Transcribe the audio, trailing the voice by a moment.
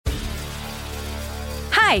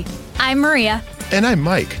Hi, I'm Maria. And I'm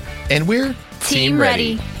Mike. And we're Team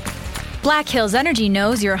Ready. Black Hills Energy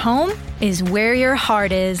knows your home is where your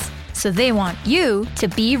heart is, so they want you to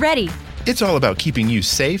be ready. It's all about keeping you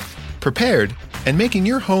safe, prepared, and making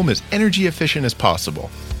your home as energy efficient as possible.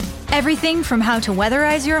 Everything from how to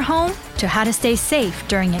weatherize your home to how to stay safe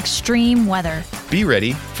during extreme weather. Be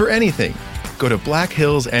ready for anything. Go to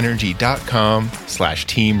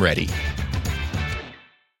blackhillsenergy.com/team ready.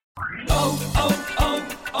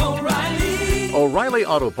 O'Reilly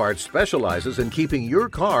Auto Parts specializes in keeping your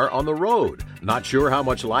car on the road. Not sure how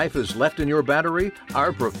much life is left in your battery?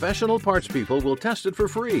 Our professional parts people will test it for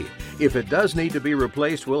free. If it does need to be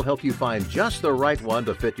replaced, we'll help you find just the right one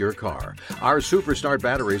to fit your car. Our Superstart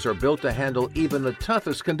batteries are built to handle even the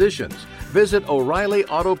toughest conditions. Visit O'Reilly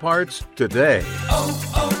Auto Parts today.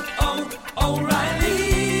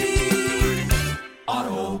 O'Reilly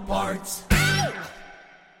Auto Parts.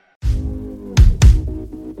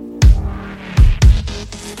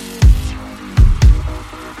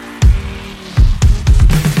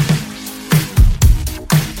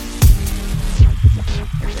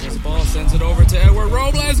 Sends it over to Edward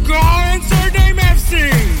Robles. Go! Insert name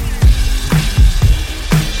FC!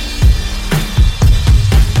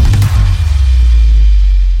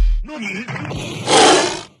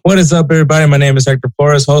 What is up, everybody? My name is Hector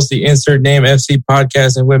Flores, host of the Insert Name FC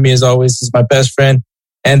podcast. And with me, as always, is my best friend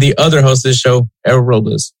and the other host of the show, Edward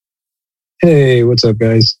Robles. Hey, what's up,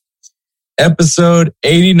 guys? Episode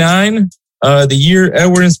 89, the year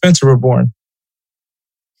Edward and Spencer were born.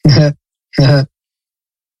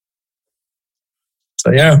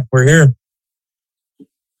 So yeah, we're here.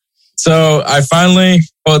 So I finally,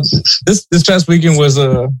 this past weekend was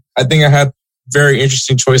I think I had very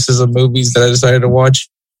interesting choices of movies that I decided to watch.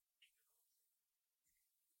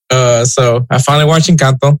 So I finally watched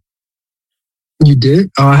Encanto. You did?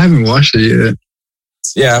 Oh, I haven't watched it yet.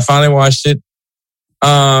 Yeah, I finally watched it.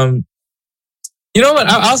 You know what?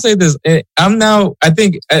 I'll say this. I'm now, I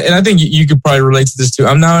think you could probably relate to this too.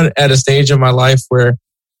 I'm now at a stage of my life where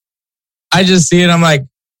I just see it. I'm like,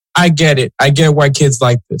 I get it. I get why kids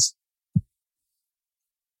like this.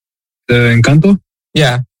 The Encanto?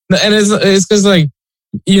 Yeah. And it's because like,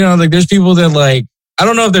 you know, like there's people that like, I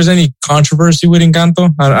don't know if there's any controversy with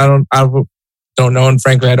Encanto. I don't know. And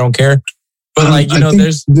frankly, I don't care. But like, you know,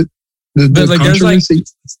 there's the like, there's like,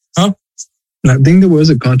 huh? I think there was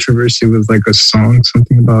a controversy with like a song,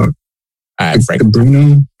 something about the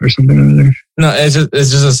Bruno or something or other. No, it's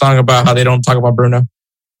just a song about how they don't talk about Bruno.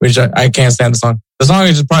 Which I can't stand the song. The song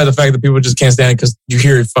is just probably the fact that people just can't stand it because you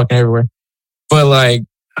hear it fucking everywhere. But like,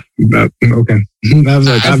 okay.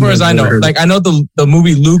 As far as I know, like I know the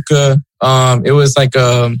movie Luca, it was like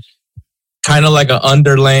kind of like an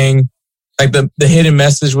underlaying, like the hidden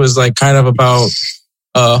message was like kind of about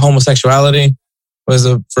homosexuality was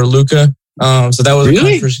for Luca. So that was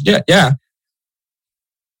really? Yeah.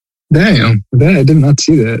 Damn, I did not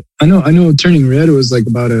see that. I know. Turning Red was like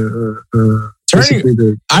about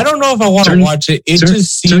I don't know if I want to watch it. It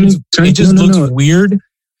just seems it just looks weird.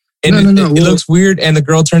 And it looks weird, and the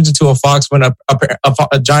girl turns into a fox when a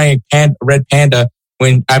giant red panda.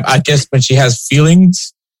 When I guess when she has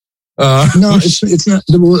feelings. No, it's not.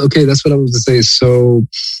 Okay, that's what I was to say. So,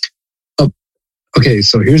 okay,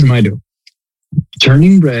 so here's my deal.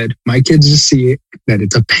 Turning Red, my kids just see it, that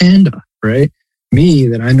it's a panda, right? Me,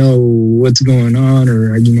 that I know what's going on,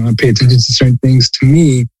 or I pay attention to certain things. To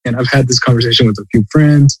me, and I've had this conversation with a few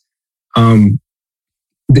friends. I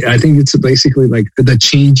think it's basically like the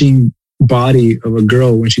changing body of a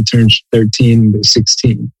girl when she turns 13 to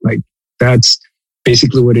 16. Like that's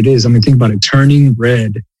basically what it is. I mean, think about it, Turning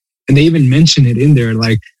Red, and they even mention it in there.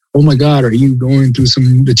 Like, oh my God, are you going through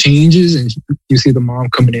the changes? And you see the mom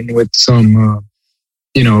coming in with some,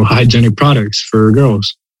 hygienic products for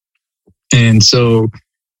girls. And so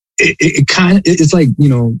it's like,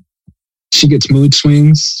 she gets mood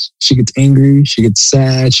swings, she gets angry, she gets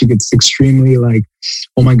sad, she gets extremely like,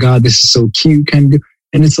 oh my God, this is so cute kind of.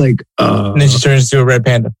 And it's like, and then she turns into a red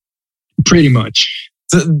panda. Pretty much.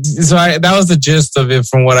 So that was the gist of it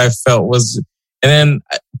from what I felt was, and then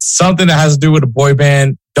something that has to do with a boy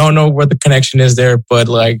band. Don't know what the connection is there, but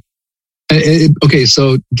like. Okay,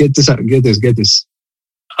 so get this out. Get this.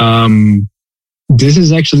 This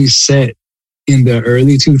is actually set in the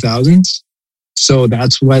early 2000s. So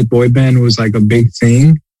that's why boy band was like a big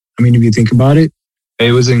thing. I mean, if you think about it,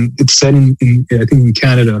 it's set in I think in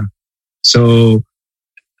Canada. So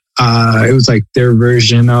it was like their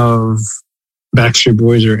version of Backstreet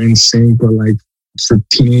Boys or NSYNC, but like for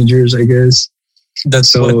teenagers, I guess.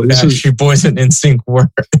 That's so what Backstreet Boys and NSYNC were.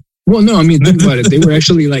 Well, no, I mean, think about it. They were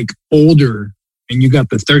actually like older and you got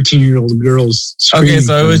the 13-year-old girls screaming. Okay,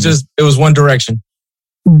 so it was One Direction.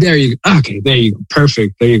 There you go. Okay, there you go.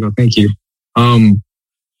 Perfect. There you go. Thank you.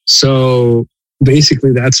 So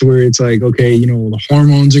basically that's where it's like, okay, the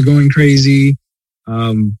hormones are going crazy.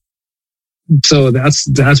 So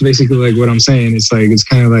that's basically like what I'm saying. It's like, it's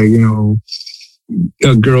kind of like,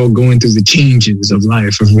 a girl going through the changes of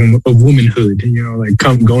life, of womanhood, like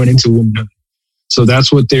going into womanhood. So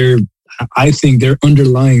that's what I think they're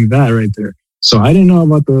underlying that right there. So I didn't know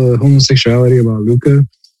about the homosexuality about Luca.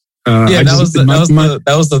 That was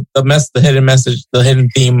the hidden message, the hidden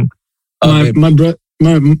theme.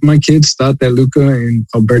 My kids thought that Luca and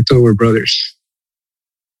Alberto were brothers.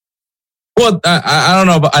 Well, I don't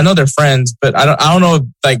know, but I know they're friends, but I don't know.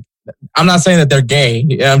 Like, I'm not saying that they're gay.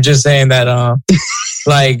 I'm just saying that,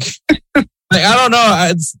 like I don't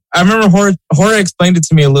know. I remember Jorge explained it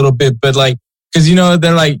to me a little bit, but like, because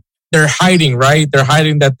they're hiding, right? They're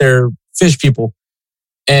hiding that they're fish people,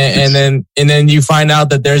 and then you find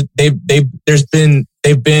out that they've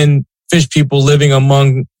been fish people living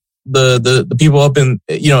among the people up in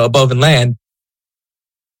above in land.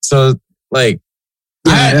 So like.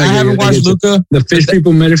 I haven't watched Luca. The fish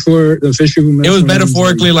people metaphor. It was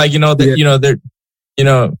metaphorically like some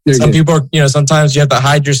people are sometimes you have to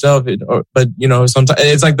hide yourself, but sometimes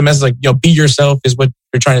it's like the message like be yourself is what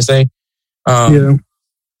you're trying to say.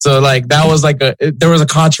 So like that was like there was a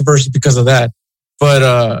controversy because of that,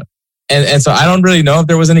 but and so I don't really know if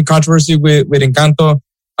there was any controversy with Encanto.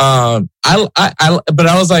 But I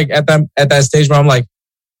was like at that stage where I'm like,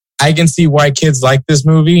 I can see why kids like this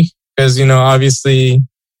movie. Because obviously,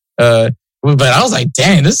 but I was like,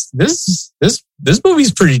 dang, this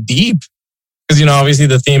movie's pretty deep. Because obviously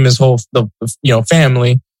the theme is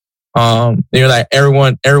family. You're like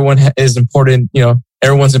everyone is important.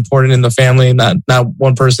 Everyone's important in the family. Not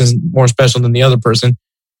one person's more special than the other person.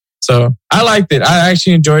 So I liked it. I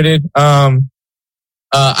actually enjoyed it.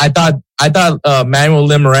 I thought Manuel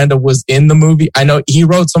Lin Miranda was in the movie. I know he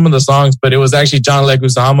wrote some of the songs, but it was actually John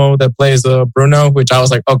Leguizamo that plays Bruno, which I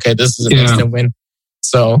was like, okay, this is an instant win.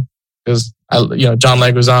 So, because John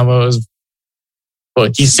Leguizamo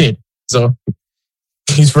he's Sid, so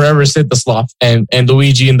he's forever Sid the Sloth, and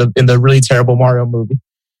Luigi in the really terrible Mario movie.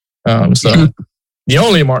 So the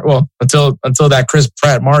only until that Chris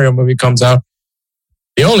Pratt Mario movie comes out,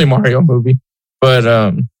 the only Mario movie, But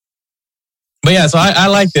yeah, so I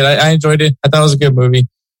liked it. I enjoyed it. I thought it was a good movie.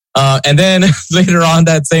 And then later on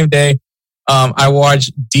that same day, I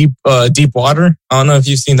watched Deep Water. I don't know if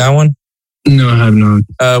you've seen that one. No, I have not.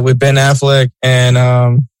 With Ben Affleck and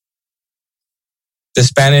the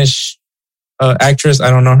Spanish actress.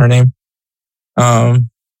 I don't know her name.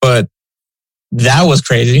 But that was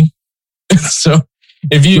crazy. So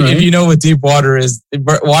if you know what Deep Water is,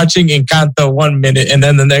 watching Encanto 1 minute and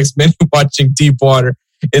then the next minute watching Deep Water.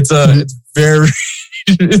 It's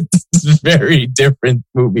very different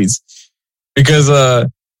movies because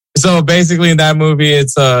so basically in that movie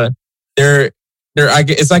it's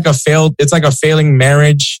it's like a failing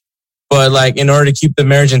marriage, but like in order to keep the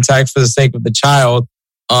marriage intact for the sake of the child,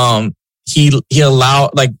 he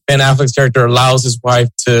allowed, like Ben Affleck's character allows his wife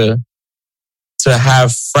to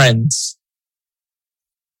have friends,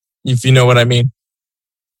 if you know what I mean.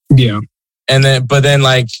 Yeah. But then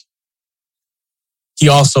like he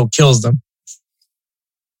also kills them.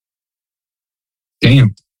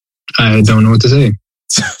 Damn. I don't know what to say.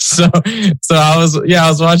 So I was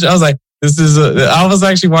watching. I was like, I was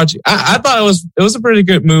actually watching. I thought it was a pretty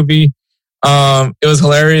good movie. It was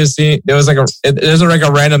hilarious. There was there's like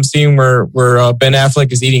a random scene where Ben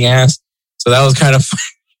Affleck is eating ass. So that was kind of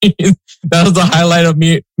funny. That was the highlight of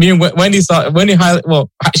me and Wendy saw. She didn't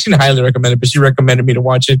highly recommend it, but she recommended me to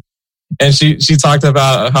watch it. And she talked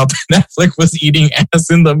about how Ben Affleck was eating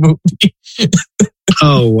ass in the movie.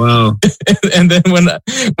 Oh wow! And then when I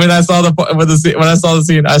saw the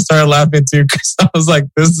scene, I started laughing too because I was like,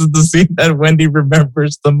 "This is the scene that Wendy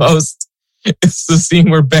remembers the most. It's the scene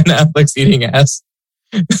where Ben Affleck's eating ass."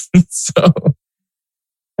 So,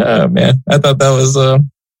 oh man, I thought that was a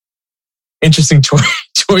interesting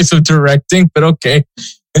choice of directing, but okay.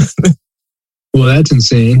 Well, that's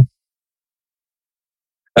insane.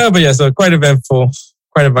 But yeah, so quite eventful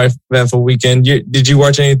weekend. Did you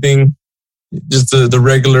watch anything? Just the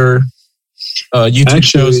regular YouTube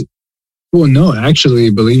shows? Well, no, actually,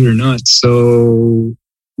 believe it or not. So,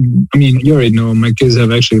 I mean, you already know my kids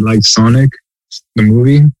have actually liked Sonic, the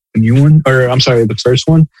movie, the new one, or I'm sorry, the first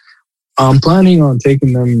one. I'm planning on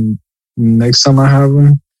taking them next time I have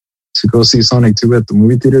them to go see Sonic 2 at the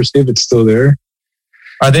movie theater, see if it's still there.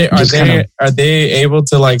 Are they able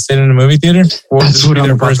to like sit in a movie theater? That's what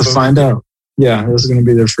I'm about to find out. Yeah, this is going to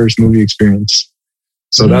be their first movie experience.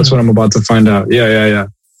 So that's what I'm about to find out. Yeah.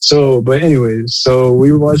 So, but anyways, so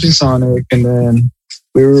we were watching Sonic, and then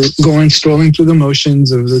we were strolling through the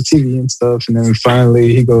motions of the TV and stuff. And then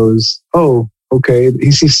finally he goes, oh, okay.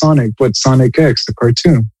 He sees Sonic, but Sonic X, the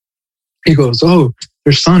cartoon. He goes, oh,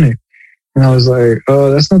 there's Sonic. And I was like, oh,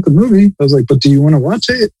 that's not the movie. I was like, but do you want to watch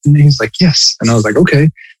it? And he's like, yes. And I was like, okay.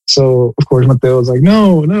 So, of course, Mateo was like,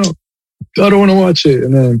 no, I don't want to watch it.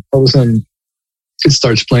 And then all of a sudden, it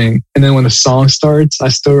starts playing. And then when the song starts, I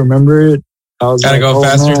still remember it. I was Gotta go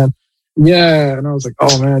faster. Man. Yeah. And I was like,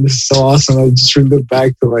 oh, man, this is so awesome. I just really look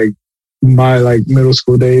back to like my like middle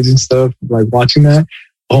school days and stuff, like watching that.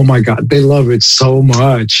 Oh, my God, they love it so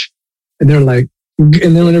much. And they're like, and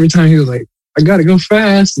then every time he was like, I gotta go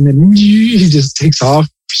fast. And then he just takes off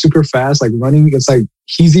super fast, like running. It's like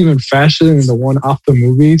he's even faster than the one off the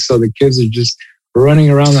movie. So the kids are just running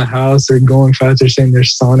around the house. They're going fast. They're saying they're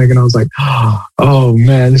Sonic. And I was like, oh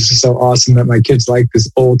man, this is so awesome that my kids like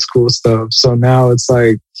this old school stuff. So now it's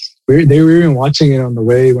like, they were even watching it on the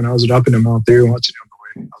way when I was dropping them off. They were watching it on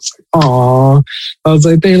the way. I was like, aw. I was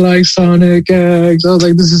like, they like Sonic X. I was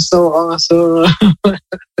like, this is so awesome.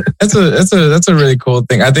 That's a really cool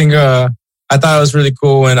thing. I think, I thought it was really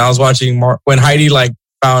cool when I was watching when Heidi like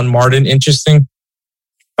found Martin interesting.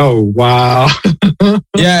 Oh wow!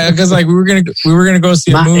 Yeah, because like we were gonna go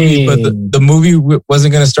see a movie, but the movie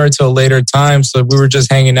wasn't gonna start till a later time, so we were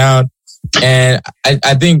just hanging out. And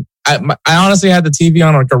I think I honestly had the TV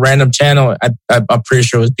on like a random channel. I'm pretty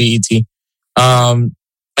sure it was BET, and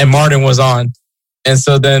Martin was on, and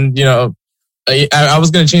so then I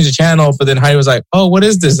was going to change the channel, but then Heidi was like, oh, what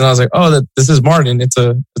is this? And I was like, oh, this is Martin. It's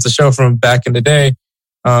a show from back in the day.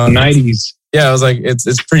 90s. Yeah, I was like,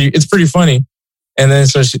 it's pretty funny. And then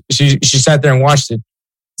so she sat there and watched it.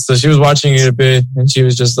 So she was watching it a bit, and she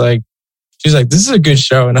was like, this is a good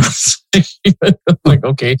show. And I was like,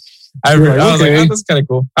 okay. I was like, oh, that's kind of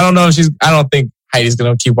cool. I don't know if I don't think Heidi's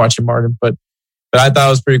going to keep watching Martin, but I thought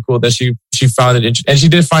it was pretty cool that she found it interesting. And she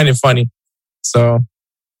did find it funny. So,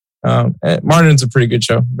 Martin's a pretty good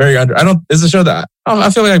show. Very under. It's a show that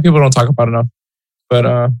I feel like people don't talk about enough.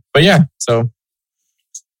 But yeah. So,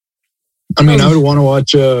 I mean, I would want to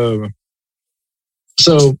watch.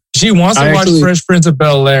 So she wants to watch Fresh Prince of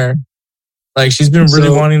Bel-Air. Like she's been really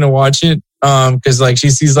wanting to watch it. Because like she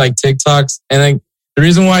sees like TikToks, and like the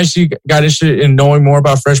reason why she got interested in knowing more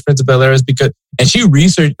about Fresh Prince of Bel-Air is because, and she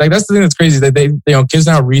researched. Like that's the thing that's crazy that they kids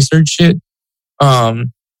now research shit.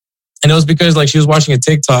 And it was because like she was watching a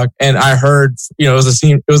TikTok and I heard, it was a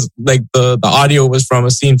scene, it was like the audio was from a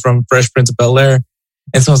scene from Fresh Prince of Bel-Air.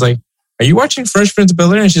 And so I was like, are you watching Fresh Prince of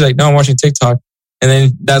Bel-Air? And she's like, no, I'm watching TikTok. And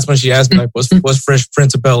then that's when she asked me like, what's Fresh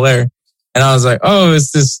Prince of Bel-Air? And I was like, oh,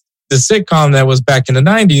 it's this sitcom that was back in the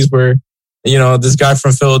 90s where, this guy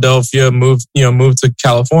from Philadelphia moved to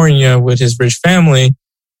California with his rich family.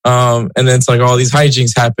 And then it's like all these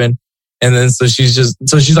hijinks happen. And then so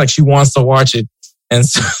she's like, she wants to watch it. And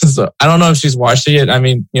so I don't know if she's watched it yet. I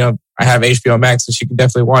mean, I have HBO Max, so she can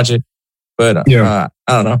definitely watch it. But I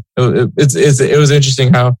don't know. It was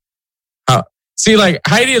interesting how see, like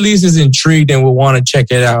Heidi at least is intrigued and will want to check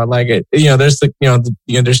it out. Like there's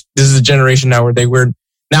this is a generation now where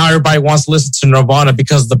now everybody wants to listen to Nirvana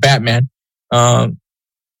because of the Batman.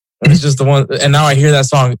 It's just the one, and now I hear that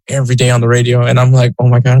song every day on the radio, and I'm like, oh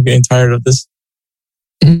my God, I'm getting tired of this.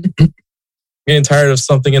 Getting tired of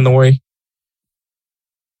something in the way.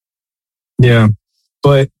 Yeah,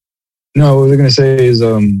 but no, what I was gonna say is,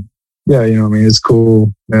 it's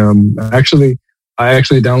cool. I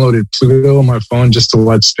actually downloaded Pluto on my phone just to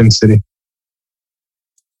watch Spin City.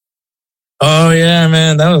 Oh yeah,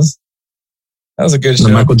 man, that was a good show.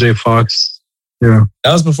 Michael J. Fox. Yeah,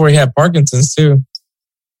 that was before he had Parkinson's too.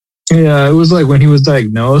 Yeah, it was like when he was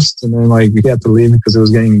diagnosed, and then like he had to leave because it was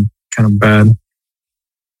getting kind of bad.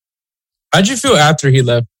 How'd you feel after he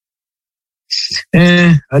left?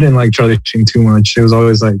 I didn't like Charlie Sheen too much. It was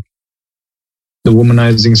always like the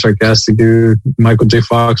womanizing, sarcastic dude. Michael J.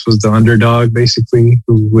 Fox was the underdog, basically,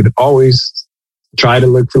 who would always try to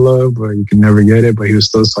look for love, but you could never get it. But he was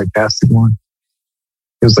still a sarcastic one.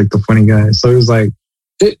 He was like the funny guy. So it was like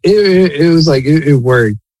it was like it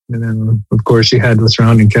worked. And then of course you had the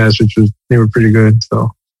surrounding cast, they were pretty good.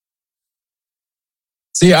 So.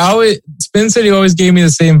 See, Spin City always gave me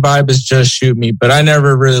the same vibe as Just Shoot Me, but I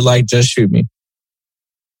never really liked Just Shoot Me.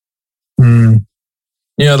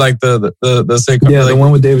 Like the sitcom. Yeah, the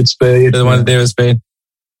one with David Spade. The one with David Spade.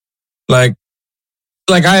 Like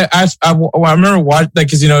I remember watching, like,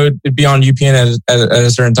 because it'd be on UPN at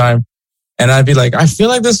a certain time, and I'd be like, I feel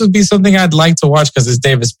like this would be something I'd like to watch because it's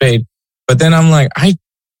David Spade. But then I'm like, I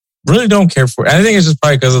really don't care for it. I think it's just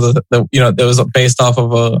probably because of the it was based off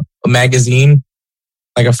of a magazine.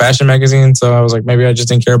 like a fashion magazine. So I was like, maybe I just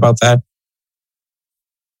didn't care about that.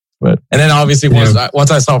 But and then obviously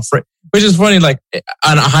once I saw which is funny, like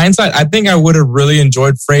on hindsight, I think I would have really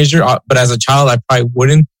enjoyed Frasier, but as a child, I probably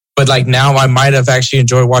wouldn't. But like now, I might have actually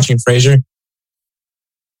enjoyed watching Frasier.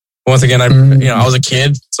 Once again, I was a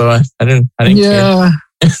kid, so I didn't care. Yeah,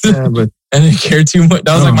 but I didn't care too much.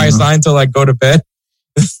 That was like my sign to like go to bed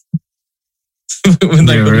when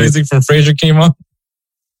like the music from Frasier came on.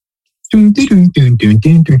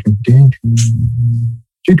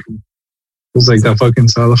 It was like that fucking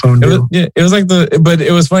xylophone deal. It was like but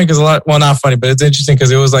it was funny because not funny, but it's interesting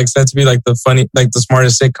because it was like said to be like the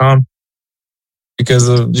smartest sitcom because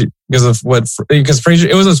Frasier,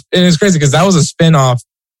 it was crazy because that was a spinoff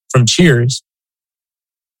from Cheers.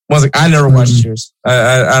 I never watched Cheers.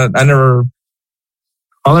 I never.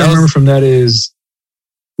 All I remember from that is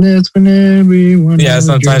that's when everyone. Yeah,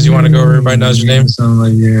 sometimes you want to go where everybody knows your name. So I'm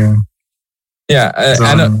like, yeah.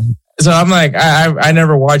 I know. So I'm like, I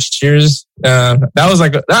never watched Cheers. That was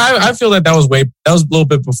like, I feel like that was a little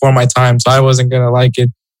bit before my time, so I wasn't gonna like it.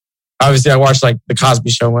 Obviously, I watched like the Cosby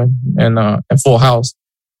Show and Full House.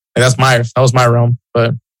 Like, that was my realm.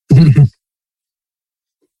 But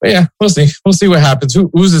yeah, we'll see. We'll see what happens.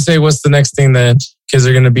 Who's to say what's the next thing that kids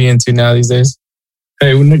are gonna be into now these days?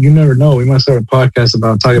 Hey, you never know. We might start a podcast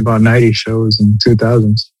talking about 90s shows and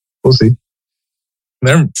 2000s. We'll see.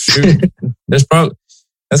 There's probably.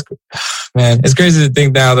 Man, it's crazy to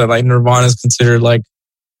think now that like Nirvana is considered like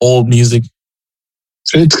old music.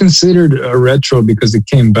 It's considered a retro because it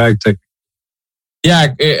came back to.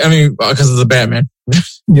 Yeah, I mean, because of the Batman.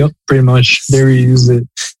 Yep, pretty much. They reused it.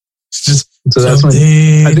 Just so that's when I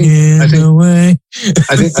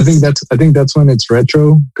think that's when it's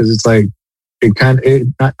retro because it's like not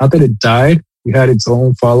that it died. It had its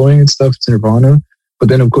own following and stuff. It's Nirvana. But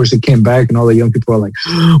then, of course, it came back and all the young people are like,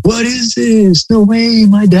 what is this? No way.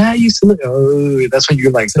 My dad used to look. Oh, that's when you're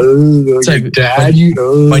like, oh, your dad?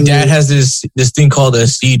 My dad has this thing called a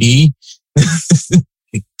CD.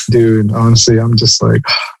 Dude, honestly, I'm just like,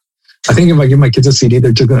 I think if I give my kids a CD,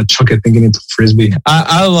 they're just going to chuck it thinking it's a Frisbee.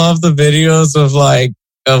 I love the videos of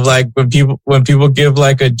when people give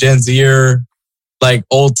like a Gen Zer like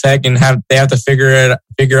old tech and they have to figure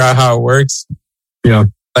out how it works. Yeah.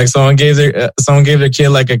 Like someone gave their kid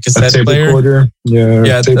like a cassette tape player. Recorder.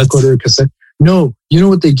 Yeah, tape recorder, cassette. No, you know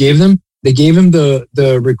what they gave them? They gave him the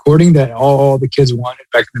recording that all the kids wanted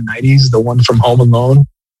back in the 90s, the one from Home Alone.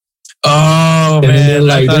 Oh, and man. They're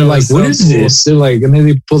like, what is this? They're like, and then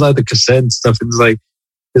they pulled out the cassette and stuff. And it's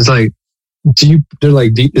like, they're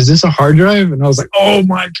like, is this a hard drive? And I was like, oh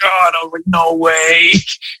my God. I was like, no way.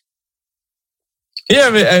 Yeah,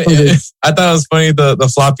 I thought it was funny, the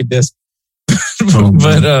floppy disk.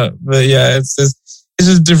 But yeah, it's just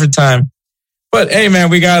a different time. But hey, man,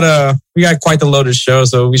 we got quite the loaded show,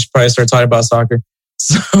 so we should probably start talking about soccer.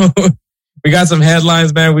 So we got some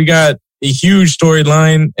headlines, man. We got a huge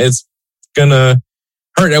storyline. It's gonna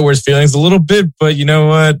hurt Edward's feelings a little bit, but you know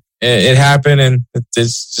what? It happened, and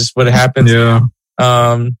it's just what happens. Yeah.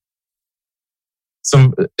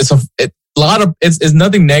 It's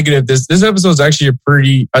nothing negative. This episode is actually a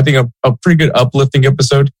pretty good uplifting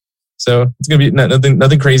episode. So it's gonna be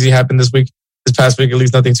nothing crazy happened this past week, at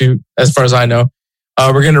least nothing too, as far as I know.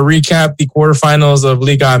 We're gonna recap the quarterfinals of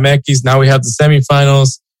Liga MX. Now we have the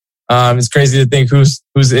semifinals. It's crazy to think who's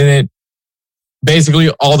in it. Basically,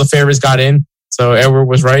 all the favorites got in, so Edward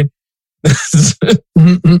was right.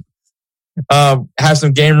 Have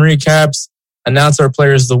some game recaps. Announce our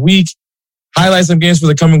players of the week. Highlight some games for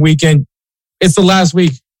the coming weekend. It's the last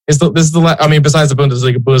week. This is the last. I mean, besides the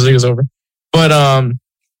Bundesliga's over, but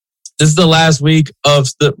this is the last week of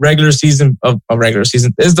the regular season of regular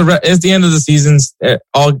season. It's the end of the seasons.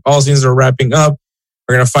 All seasons are wrapping up.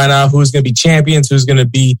 We're gonna find out who's gonna be champions, who's gonna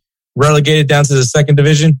be relegated down to the second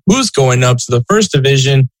division, who's going up to the first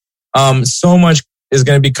division. So much is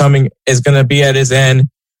gonna be coming. Is gonna be at its end.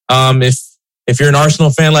 If you're an Arsenal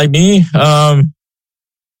fan like me,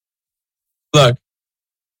 look,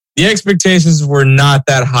 the expectations were not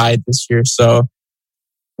that high this year. So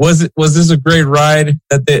was this a great ride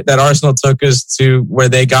that Arsenal took us to where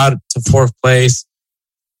they got to fourth place?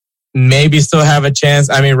 Maybe still have a chance.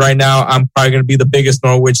 I mean, right now I'm probably going to be the biggest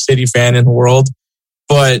Norwich City fan in the world,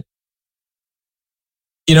 but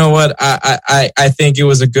you know what? I think it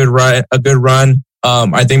was a good run.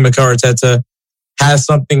 I think Mikel Arteta has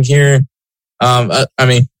something here. I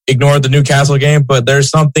mean, ignore the Newcastle game, but there's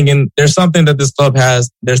something that this club has.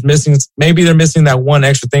 Maybe they're missing that one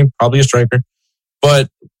extra thing, probably a striker. But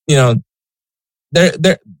you know,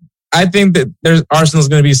 I think that Arsenal's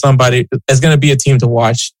going to be somebody. It's going to be a team to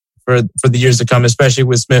watch for the years to come, especially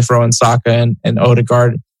with Smith Rowe and Saka and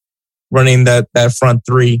Odegaard running that front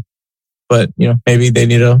three. But maybe they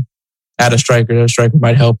need to add a striker. A striker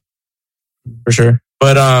might help for sure.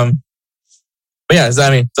 But yeah,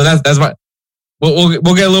 so that's my.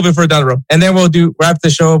 We'll get a little bit further down the road, and then we'll wrap the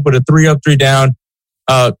show up with a 3 up, 3 down.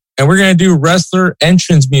 And we're gonna do wrestler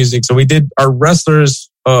entrance music. So we did our wrestlers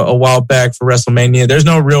a while back for WrestleMania. There's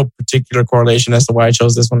no real particular correlation as to why I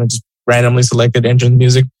chose this one. I just randomly selected entrance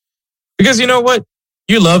music because you know what,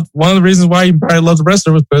 one of the reasons why you probably love the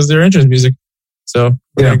wrestler was because of their entrance music. So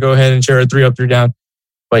we're gonna go ahead and share a 3 up, 3 down.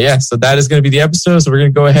 But yeah, so that is gonna be the episode. So we're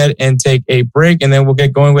gonna go ahead and take a break, and then we'll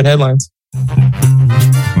get going with headlines.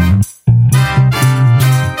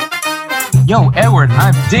 Yo, Edward,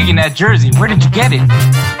 I'm digging that jersey. Where did you get it?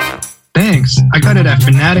 Thanks. I got it at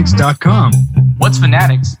fanatics.com. What's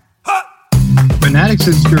Fanatics? Fanatics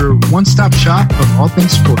is your one-stop shop of all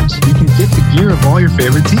things sports. You can get the gear of all your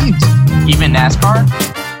favorite teams. Even NASCAR?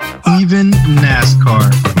 Even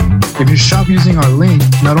NASCAR. If you shop using our link,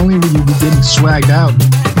 not only will you be getting swagged out,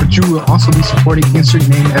 but you will also be supporting Insert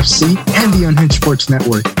Name FC and the Unhinged Sports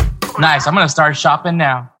Network. Nice. I'm going to start shopping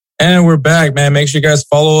now. And we're back, man. Make sure you guys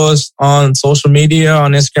follow us on social media,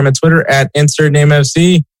 on Instagram and Twitter at Insert Name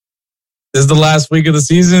FC. This is the last week of the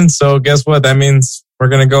season, so guess what? That means we're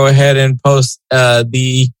going to go ahead and post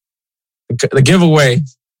the giveaway.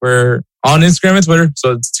 We're on Instagram and Twitter,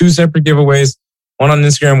 so it's 2 separate giveaways, one on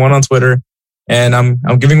Instagram, one on Twitter, and I'm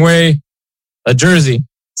giving away a jersey.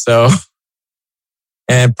 So,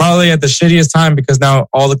 and probably at the shittiest time because now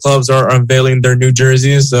all the clubs are unveiling their new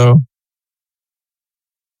jerseys. So,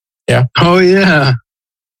 yeah. Oh yeah.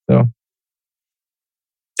 So,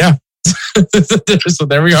 yeah. So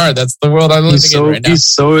there we are. That's the world I'm living in right now. He's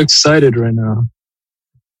so excited right now.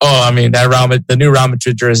 Oh, I mean, the new Real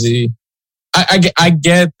Madrid jersey. I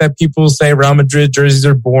get that people say Real Madrid jerseys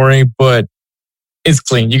are boring, but it's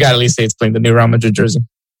clean. You got to at least say it's clean. The new Real Madrid jersey,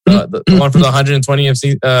 the one for the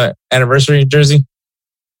 120th anniversary jersey.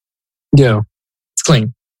 Yeah, it's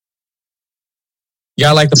clean. You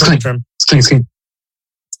gotta like the purple trim. It's clean. It's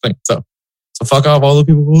clean. So fuck off all the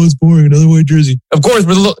people. Oh, it's boring. Another white jersey. Of course,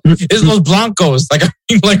 it's Los Blancos. Like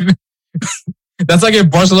that's like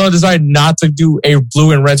if Barcelona decided not to do a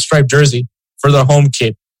blue and red striped jersey for their home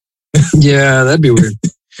kit. Yeah, that'd be weird.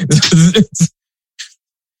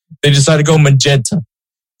 They decided to go magenta.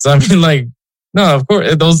 So I mean, like, no, of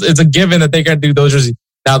course, it's a given that they got to do those jerseys.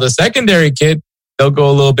 Now the secondary kit, they'll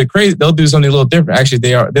go a little bit crazy. They'll do something a little different. Actually,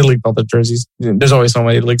 they leaked all the jerseys. There's always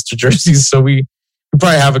somebody that leaks the jerseys, so we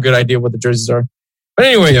probably have a good idea what the jerseys are. But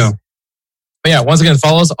anyways, yeah, once again,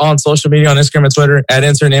 follow us on social media, on Instagram and Twitter at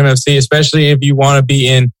InsertNameFC, especially if you want to be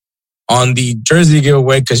in on the jersey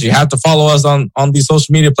giveaway, because you have to follow us on these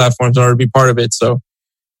social media platforms in order to be part of it. So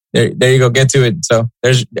there you go, get to it. So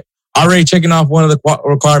there's already checking off one of the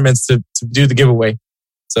requirements to do the giveaway.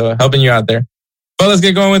 So helping you out there. But let's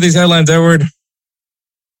get going with these headlines, Edward.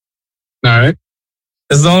 All right.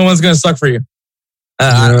 This is the only one that's going to suck for you.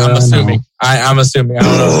 I'm assuming. I'm assuming. I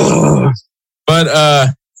don't know.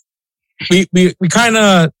 But we kind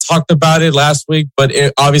of talked about it last week, but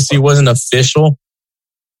it obviously wasn't official.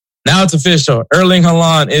 Now it's official. Erling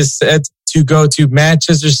Haaland is set to go to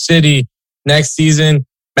Manchester City next season.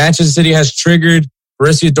 Manchester City has triggered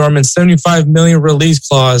Borussia Dortmund's 75 million release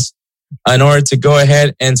clause in order to go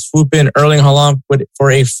ahead and swoop in Erling Haaland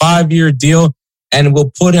for a 5-year deal, and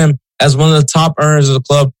will put him as one of the top earners of the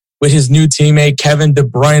club with his new teammate, Kevin De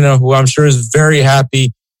Bruyne, who I'm sure is very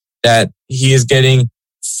happy that he is getting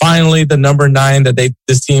finally the number 9 that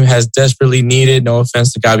this team has desperately needed. No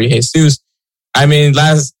offense to Gabi Jesus. I mean,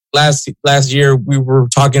 last year we were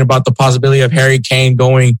talking about the possibility of Harry Kane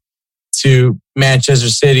going to Manchester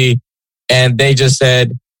City, and they just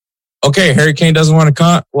said, okay, Harry Kane doesn't want to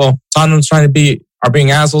come. Well, Tottenham's are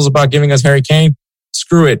being assholes about giving us Harry Kane.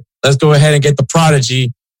 Screw it. Let's go ahead and get the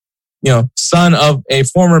prodigy, son of a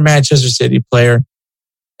former Manchester City player,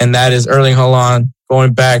 and that is Erling Haaland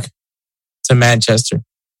going back to Manchester.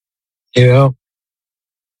 Yeah.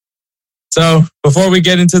 So before we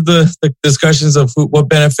get into the discussions of what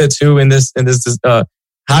benefits who in this,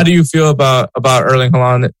 how do you feel about Erling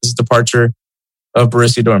Haaland's departure of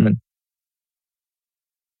Borussia Dortmund?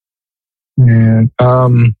 Man,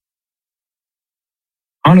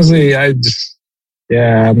 honestly, I'm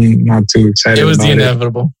not too excited. It was the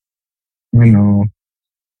inevitable.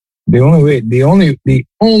 The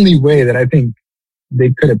only way that I think they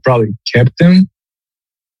could have probably kept him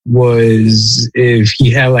was if he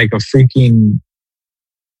had like a freaking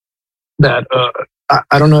that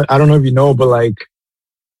I don't know if you know, but like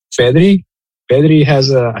Pedri has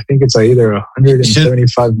I think it's either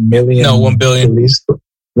 175 million. No, 1 billion. Release.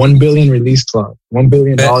 $1 billion release clause. $1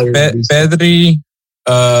 billion release clause. Pedri,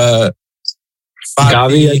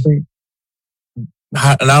 Gavi, I think.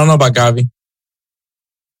 I don't know about Gavi.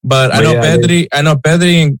 But I know Pedri and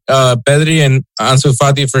Ansu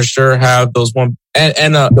Fati for sure have those one,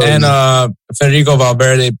 and Federico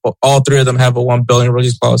Valverde. All three of them have a $1 billion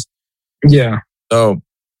release clause. Yeah. So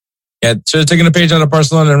yeah, should have taken a page out of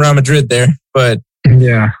Barcelona and Real Madrid there, but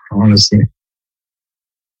yeah, honestly,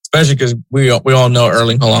 especially because we all know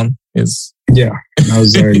Erling Haaland is. Yeah, I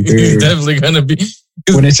was like, he's definitely gonna be.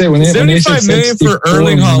 When they say $75 million for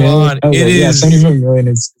Erling Haaland, it is $75 million.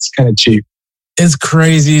 It's kind of cheap. It's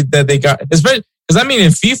crazy that they got, especially because I mean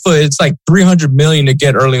in FIFA it's like $300 million to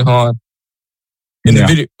get Erling Haaland. In the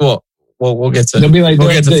video, well, we'll get to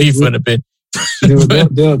FIFA in a bit. They'll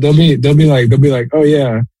be like, oh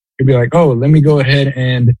yeah, you'll be like, oh, let me go ahead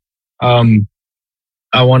and I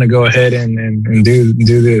want to go ahead and do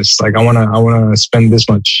this. Like I want to spend this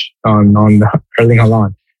much on Erling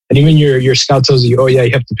Haaland, and even your scout tells you, oh yeah,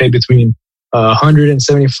 you have to pay between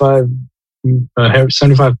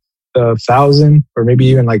 75,000 or maybe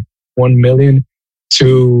even like 1 million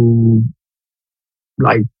to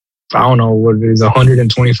like, I don't know what it is,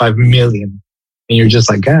 125 million. And you're just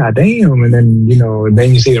like, God damn. And then,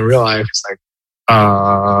 then you see in real life, it's like,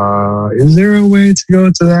 is there a way to go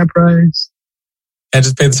to that price? I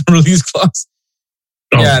just paid some release clause.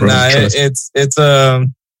 Oh, bro,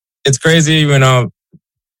 it's crazy. We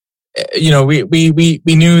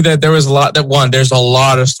knew that there was a lot there's a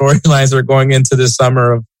lot of storylines that are going into this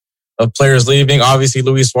summer of players leaving. Obviously,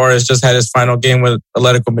 Luis Suarez just had his final game with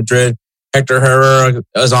Atletico Madrid. Hector Herrera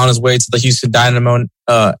is on his way to the Houston Dynamo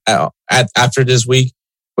after this week.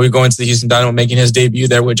 We're going to the Houston Dynamo, making his debut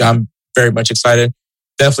there, which I'm very much excited.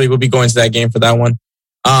 Definitely will be going to that game for that one.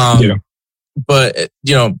 But,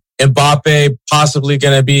 Mbappe possibly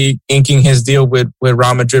going to be inking his deal with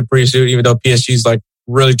Real Madrid pretty soon, even though PSG's like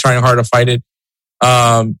really trying hard to fight it.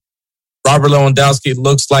 Robert Lewandowski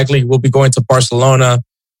looks likely he will be going to Barcelona.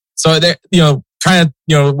 So,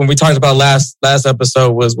 when we talked about last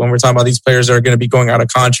episode was when we're talking about these players that are going to be going out of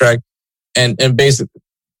contract and basically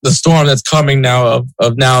the storm that's coming now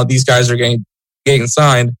of now these guys are getting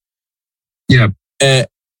signed. Yeah.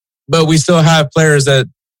 But we still have players that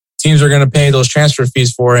teams are going to pay those transfer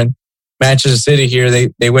fees for. And Manchester City here,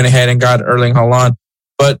 they went ahead and got Erling Haaland.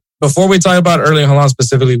 But before we talk about Erling Haaland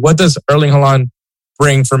specifically, what does Erling Haaland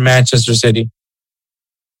bring for Manchester City?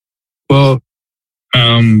 Well,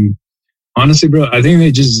 honestly, bro, I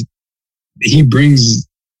think he brings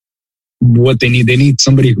what they need. They need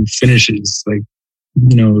somebody who finishes. Like,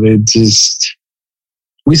 they just,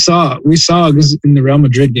 we saw this in the Real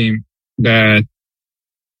Madrid game that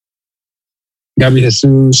Gabi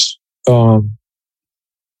Jesus, who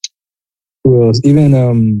else?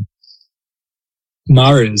 Even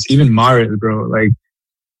Mahrez, bro. Like,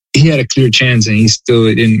 he had a clear chance and he still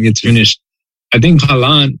didn't get to finish. I think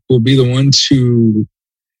Haaland will be the one to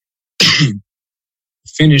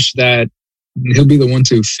finish that. He'll be the one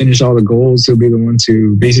to finish all the goals. He'll be the one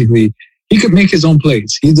to basically, he could make his own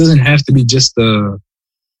plays. He doesn't have to be just the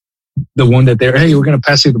one that hey, we're going to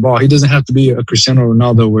pass you the ball. He doesn't have to be a Cristiano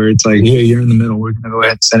Ronaldo where it's like, here, you're in the middle. We're going to go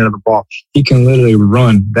ahead and center the ball. He can literally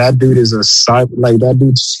run. That dude is that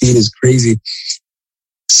dude's speed is crazy.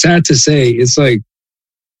 Sad to say, it's like,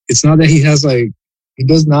 it's not that he has he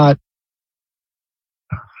does not,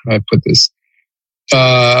 how do I put this?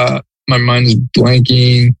 My mind is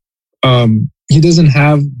blanking. He doesn't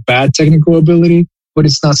have bad technical ability, but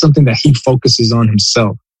it's not something that he focuses on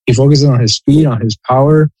himself. He focuses on his speed, on his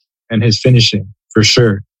power, and his finishing for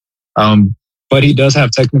sure. But he does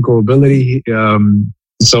have technical ability.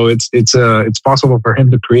 So it's possible for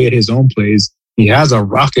him to create his own plays. He has a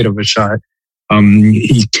rocket of a shot.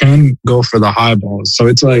 He can go for the high balls. So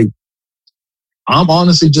it's like, I'm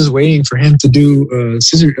honestly just waiting for him to do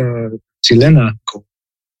chilena goal,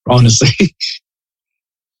 honestly.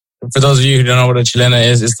 For those of you who don't know what a chilena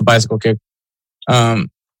is, it's the bicycle kick. No,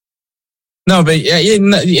 but yeah,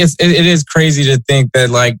 it is crazy to think that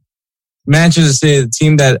like Manchester City, the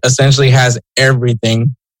team that essentially has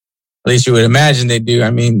everything, at least you would imagine they do.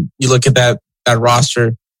 I mean, you look at that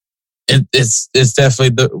roster, it's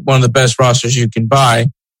definitely one of the best rosters you can buy.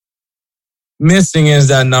 Missing is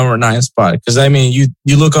that number 9 spot. Because I mean, you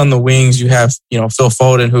look on the wings, you have, Phil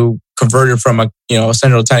Foden, who converted from a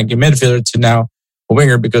central attacking midfielder to now a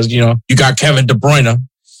winger because, you got Kevin De Bruyne.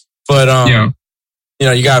 But,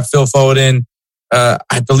 you got Phil Foden.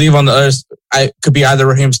 I believe on the others, I could be either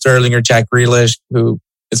Raheem Sterling or Jack Grealish, who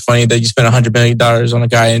it's funny that you spent $100 million on a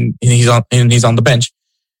guy and he's on the bench.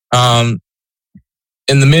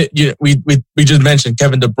 In the mid, we just mentioned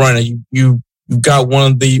Kevin De Bruyne. You You've got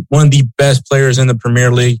one of the best players in the Premier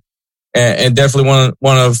League, and definitely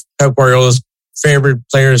one of Pep Guardiola's favorite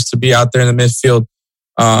players to be out there in the midfield.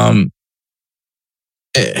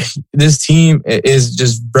 This team is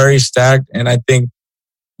just very stacked, and I think,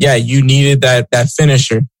 yeah, you needed that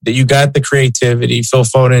finisher. That you got the creativity. Phil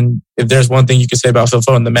Foden. If there's one thing you can say about Phil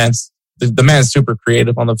Foden, the man's super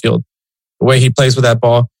creative on the field. The way he plays with that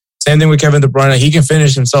ball. Same thing with Kevin De Bruyne. He can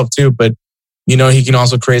finish himself too, but he can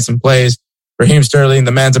also create some plays. Raheem Sterling,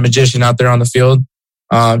 the man's a magician out there on the field.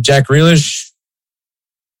 Jack Grealish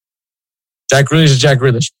is Jack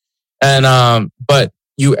Grealish, and but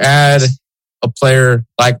you add a player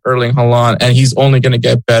like Erling Haaland, and he's only going to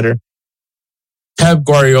get better. Pep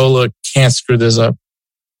Guardiola can't screw this up.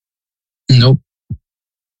 Nope.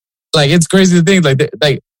 Like, it's crazy to think.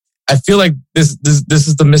 Like I feel like this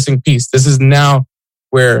is the missing piece. This is now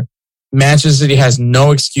where Manchester City has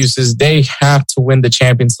no excuses. They have to win the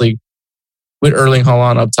Champions League with Erling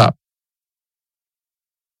Haaland up top.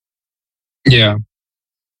 Yeah.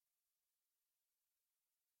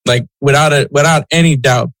 Like, without any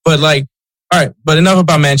doubt. But like, all right, but enough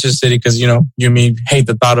about Manchester City, because you and me hate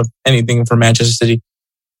the thought of anything for Manchester City.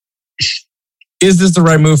 Is this the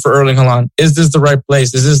right move for Erling Haaland? Is this the right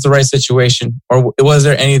place? Is this the right situation? Or was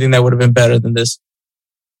there anything that would have been better than this?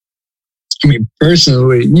 I mean,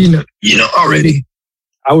 personally, already,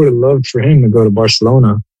 I would have loved for him to go to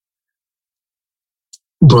Barcelona.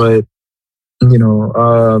 But,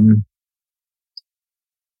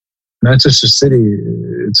 Manchester City,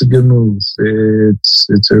 it's a good move.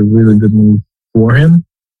 It's a really good move for him.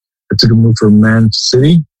 It's a good move for Man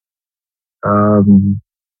City. The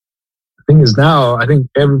thing is now, I think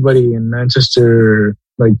everybody in Manchester,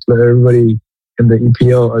 like everybody in the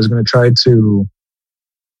EPL, is going to try to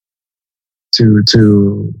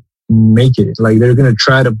make it. Like, they're going to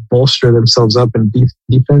try to bolster themselves up in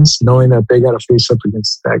defense, knowing that they got to face up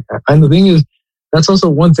against that guy. And the thing is, that's also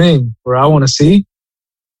one thing where I want to see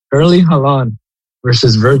Erling Haaland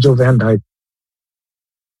versus Virgil van Dijk.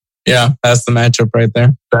 Yeah, that's the matchup right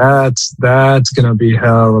there. That's gonna be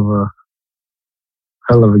hell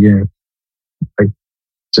of a game. Like,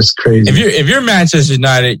 just crazy. If you're Manchester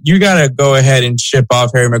United, you gotta go ahead and ship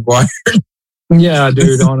off Harry Maguire. Yeah,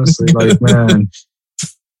 dude. Honestly, like, man,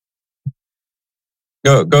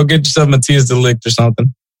 go get yourself Matthias de Ligt or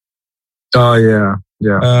something. Oh yeah.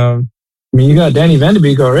 I mean, you got Danny Van de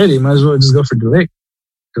Beek already. Might as well just go for de Ligt.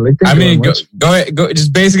 I mean, go ahead,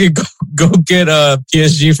 just basically go get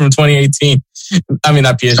PSG from 2018. I mean,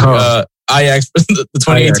 not PSG, Ajax, the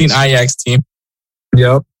 2018 Ajax team.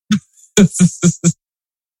 Yep.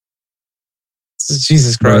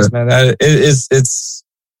 Jesus Christ, man, that it's.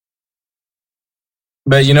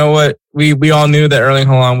 But you know what? We all knew that Erling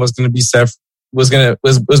Haaland was going to be set. Was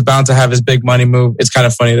bound to have his big money move. It's kind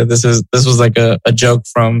of funny that this was like a joke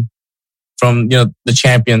from the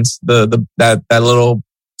Champions, that little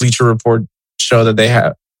Bleacher Report show that they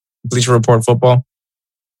have, Bleacher Report football.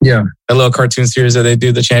 Yeah. A little cartoon series that they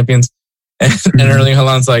do, the Champions. And Erling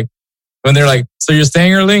Haaland's like, when they're like, so you're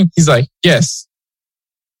staying, Erling? He's like, yes.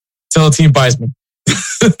 Till the team buys me.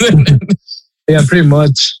 Yeah, pretty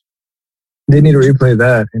much. They need to replay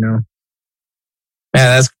that, Man,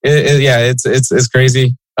 that's it's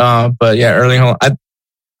crazy. But yeah, Erling Haaland.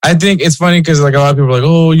 I think it's funny because like a lot of people are like,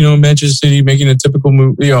 oh, Manchester City making a typical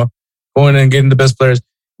move, going and getting the best players.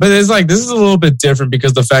 But it's like, this is a little bit different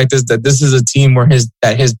because the fact is that this is a team where his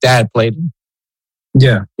dad played.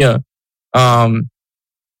 Yeah. Yeah.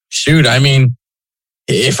 Shoot, I mean,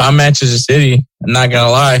 if I'm Manchester City, I'm not gonna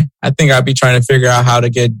lie, I think I'd be trying to figure out how to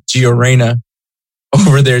get Gio Reyna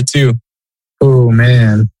over there too. Oh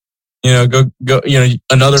man. Go.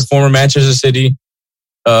 Another former Manchester City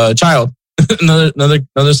child,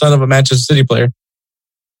 another son of a Manchester City player.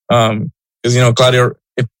 Because Claudio.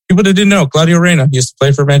 If people that didn't know, Claudio Reyna used to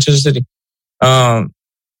play for Manchester City. So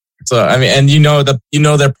I mean, and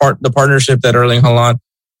the partnership that Erling Haaland.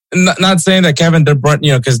 Not saying that Kevin De Bruyne,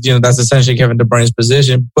 because that's essentially Kevin De Bruyne's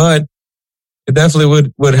position, but it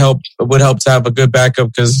definitely would help to have a good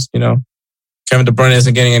backup because Kevin De Bruyne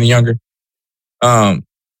isn't getting any younger. Even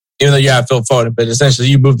though you have Phil Foden, but essentially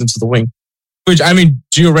you moved him to the wing, which I mean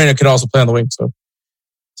Gio Reyna could also play on the wing, so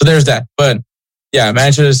there's that. But yeah,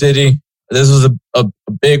 Manchester City, this was a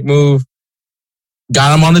big move.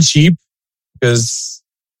 Got him on the cheap because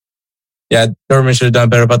Dortmund should have done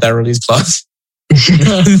better about that release clause.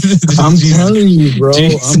 I'm telling you, bro.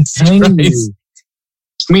 I'm telling you.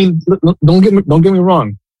 I mean, don't get me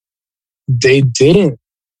wrong. They didn't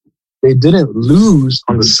lose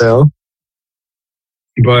on the sell,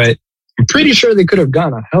 but I'm pretty sure they could have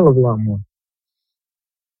gotten a hell of a lot more.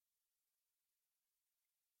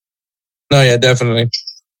 No, yeah, definitely.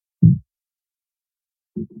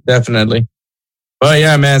 Definitely. But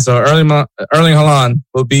yeah, man, so Erling Haaland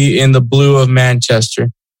will be in the blue of Manchester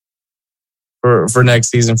for next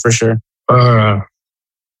season for sure.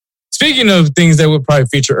 Speaking of things that would probably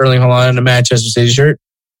feature Erling Haaland in a Manchester City shirt,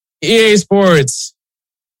 EA Sports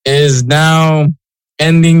is now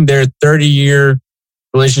ending their 30-year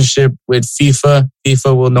relationship with FIFA.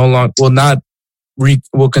 FIFA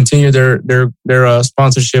will continue their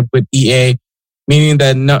sponsorship with EA, meaning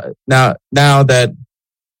that now that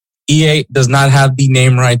EA does not have the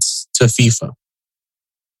name rights to FIFA.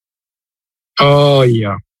 Oh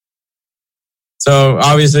yeah. So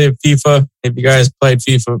obviously, FIFA. If you guys played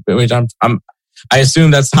FIFA, which I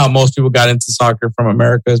assume that's how most people got into soccer from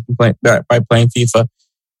America is by playing FIFA.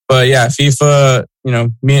 But yeah, FIFA. You know,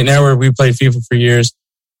 me and Edward, we played FIFA for years.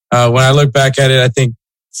 When I look back at it, I think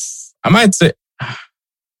I might say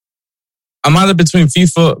I'm either between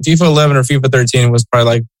FIFA 11 or FIFA 13 was probably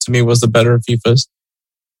like to me was the better FIFAs.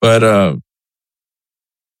 But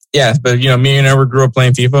yeah, but you know, me and Edward grew up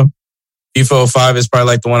playing FIFA. FIFA 05 is probably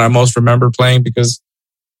like the one I most remember playing because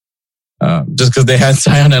just because they had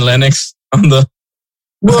Zion and Lennox on the.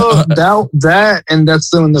 Well, that and that's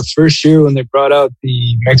the first year when they brought out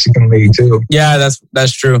the Mexican League too. Yeah,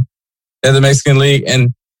 that's true. Yeah, the Mexican League,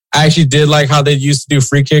 and I actually did like how they used to do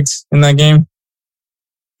free kicks in that game.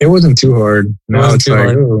 It wasn't too hard. No, it's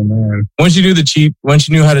like, oh man. Once you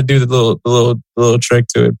knew how to do the little trick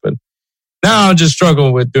to it, but now I'll just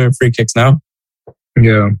struggle with doing free kicks now.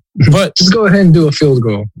 Yeah. But just go ahead and do a field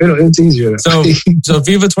goal. It's easier. So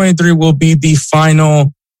FIFA 23 will be the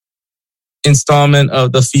final installment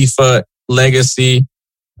of the FIFA legacy.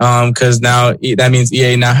 Because now that means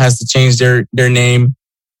EA now has to change their name.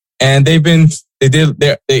 And they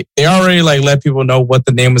already like let people know what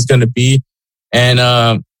the name was going to be. And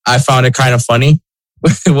I found it kind of funny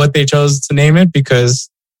what they chose to name it because,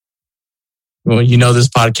 well, you know this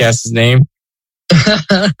podcast's name.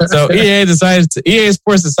 So EA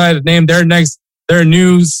Sports decided to name their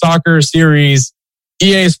new soccer series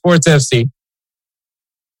EA Sports FC.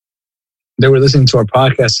 They were listening to our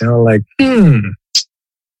podcast and they were like,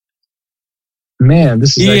 man,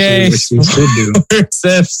 this is EA actually what we should do.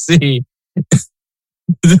 FC.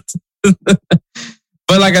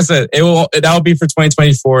 But like I said, that will be for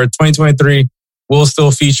 2024. 2023 will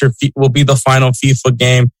still will be the final FIFA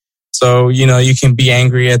game. So, you know, you can be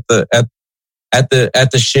angry at the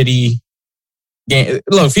shitty game.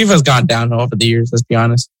 Look, FIFA's gone down over the years, let's be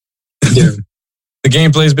honest. Yeah. The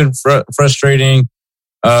gameplay's been frustrating.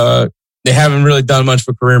 They haven't really done much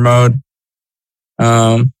for career mode.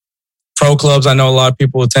 Pro clubs, I know a lot of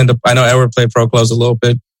people I know Edward played pro clubs a little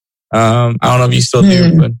bit. I don't know if you still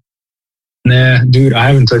do, but. Nah, dude, I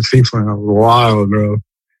haven't touched FIFA in a while, bro.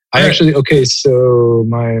 So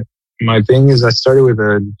my thing is I started with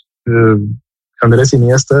Andres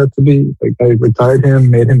Iniesta to be, like, I retired him,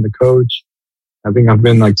 made him the coach. I think I've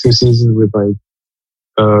been like 2 seasons with like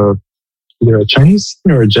either a Chinese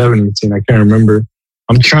team or a Japanese team. I can't remember.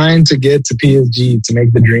 I'm trying to get to PSG to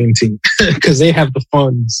make the dream team because they have the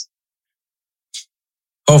funds.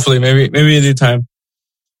 Hopefully, maybe in due time.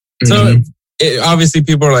 So obviously,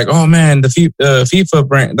 people are like, "Oh man, the FIFA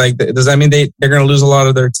brand. Like, does that mean they're going to lose a lot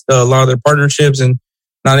of their partnerships and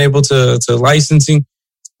not able to licensing?"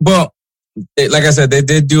 Well, like I said, they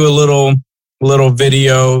did do a little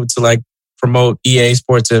video to like promote EA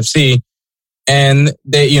Sports FC, and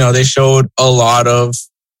they showed a lot of,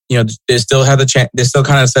 they still have they still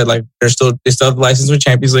kind of said like they still have the license with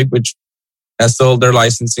Champions League, which that's still their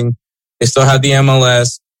licensing. They still have the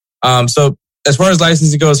MLS. So as far as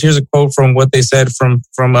licensing goes, here's a quote from what they said from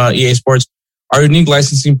EA Sports. Our unique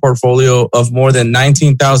licensing portfolio of more than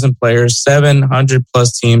 19,000 players, 700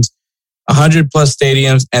 plus teams, 100 plus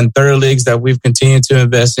stadiums, and third leagues that we've continued to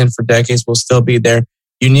invest in for decades will still be there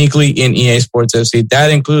uniquely in EA Sports FC.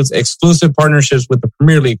 That includes exclusive partnerships with the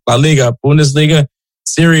Premier League, La Liga, Bundesliga,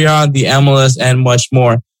 Serie A, the MLS, and much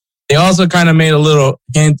more. They also kind of made a little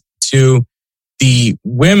hint to the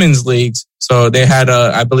women's leagues. So they had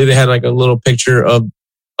I believe they had like a little picture of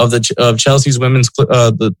Chelsea's women's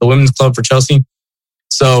the women's club for Chelsea.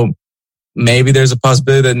 So maybe there's a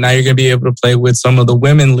possibility that now you're going to be able to play with some of the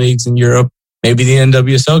women leagues in Europe. Maybe the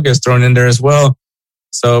NWSL gets thrown in there as well.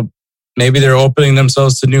 So maybe they're opening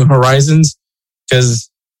themselves to new horizons because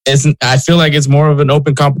I feel like it's more of an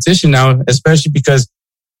open competition now, especially because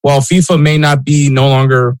while FIFA may not be no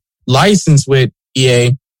longer licensed with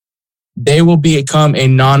EA, they will become a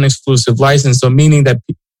non-exclusive license. So meaning that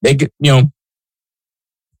they get,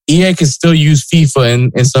 EA can still use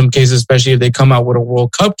FIFA in some cases, especially if they come out with a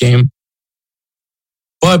World Cup game.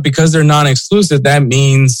 But because they're non-exclusive, that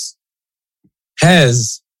means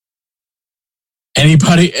PES,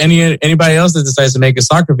 anybody else that decides to make a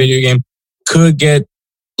soccer video game could get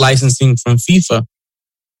licensing from FIFA.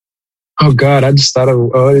 Oh God, I just thought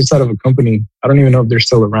of a company. I don't even know if they're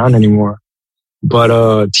still around anymore. But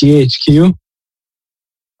THQ.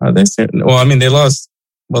 Are they still? Well, I mean, they lost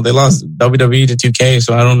WWE to 2K,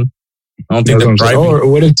 so I don't think they're thriving. Or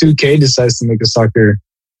what if 2K decides to make a soccer?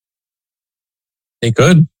 They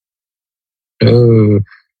could.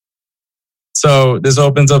 So this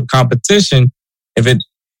opens up competition. And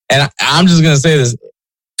I'm just gonna say this: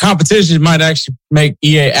 competition might actually make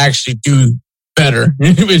EA actually do better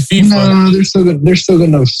with FIFA. No, they're still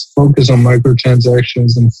gonna focus on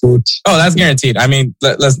microtransactions and foot. Oh, that's guaranteed. I mean,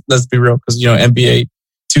 let's be real, because NBA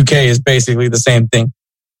 2K is basically the same thing.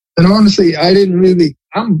 And honestly,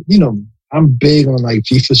 I'm big on like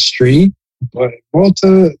FIFA Street, but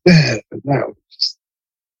Volta, that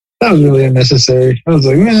was really unnecessary. I was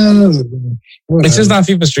like, man, it's just not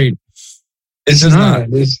FIFA Street. It's just not.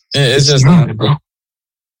 It's just not, bro.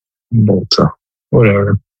 Volta,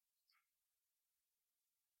 whatever.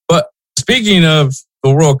 But speaking of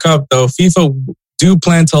the World Cup, though, FIFA do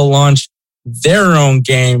plan to launch their own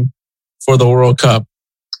game for the World Cup.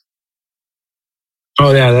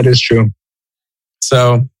 Oh yeah, that is true.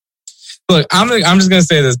 So, look, I'm just gonna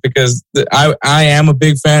say this because I am a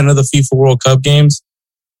big fan of the FIFA World Cup games,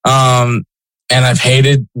 and I've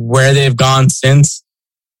hated where they've gone since.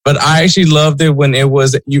 But I actually loved it when it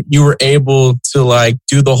was you were able to like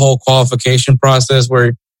do the whole qualification process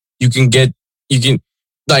where I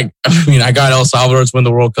got El Salvador to win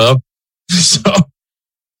the World Cup. So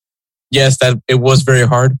yes, that it was very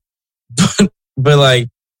hard, but like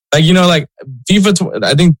FIFA.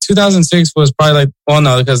 I think 2006 was probably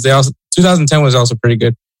because 2010 was also pretty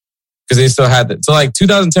good because they still had that. So like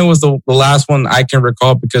 2010 was the last one I can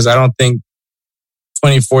recall because I don't think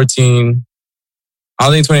 2014. I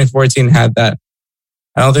don't think 2014 had that.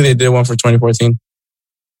 I don't think they did one for 2014.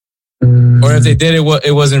 Or if they did, it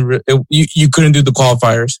wasn't. You couldn't do the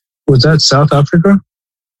qualifiers. Was that South Africa?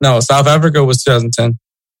 No, South Africa was 2010.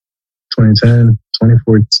 2010,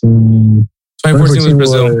 2014. 2014 was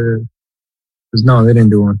Brazil. No, they didn't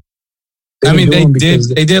do one.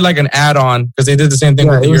 They did like an add-on because they did the same thing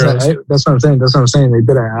with the Euros. That's what I'm saying. They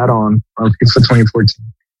did an add-on for 2014.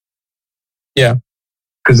 Yeah.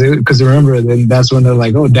 Because remember, then that's when they're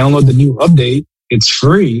like, oh, download the new update. It's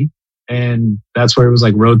free. And that's where it was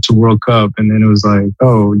like Road to World Cup. And then it was like,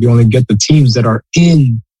 oh, you only get the teams that are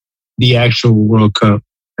in the actual World Cup.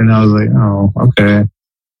 And I was like, oh, okay. I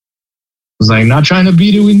was like, not trying to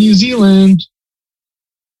beat it with New Zealand.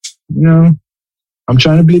 I'm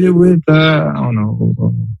trying to beat it with, I don't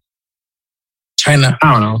know. China.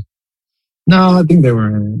 I don't know. No, I think they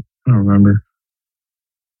were in it. I don't remember.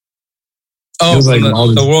 Oh, like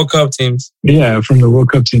the World Cup teams. Yeah, from the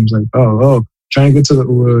World Cup teams. Like, trying to get to the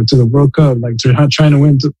World Cup, like trying to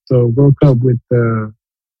win the World Cup with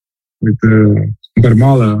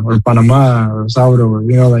Guatemala or Panama or Salvador.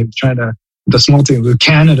 Like trying to the small team with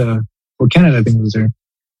Canada. Well, Canada I think was there.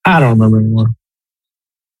 I don't remember anymore.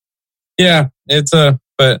 Yeah,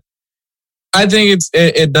 but I think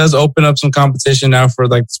it does open up some competition now for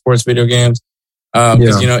like the sports video games.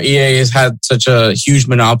 Because EA has had such a huge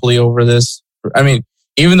monopoly over this. I mean,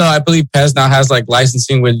 even though I believe PES now has like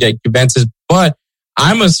licensing with like Juventus, but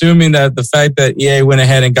I'm assuming that the fact that EA went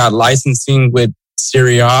ahead and got licensing with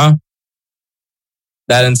Serie A,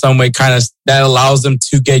 that in some way that allows them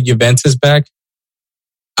to get Juventus back.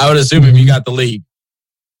 I would assume if you got the league.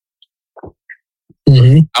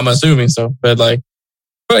 Mm-hmm. I'm assuming so, but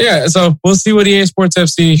yeah. So we'll see what EA Sports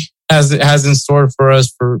FC has in store for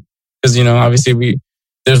us because obviously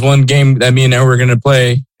there's one game that me and Errol are going to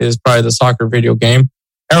play is probably the soccer video game.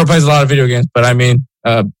 Errol plays a lot of video games, but I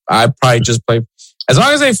probably just play. As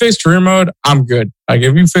long as they fix career mode, I'm good. Like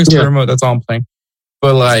if you fix career mode, that's all I'm playing.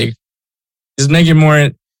 But like, just make it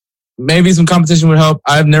more. Maybe some competition would help.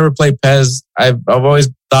 I've never played PES. I've always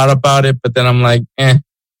thought about it, but then I'm like,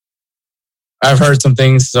 I've heard some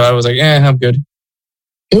things, so I was like, I'm good.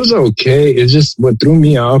 It was okay. It's just what threw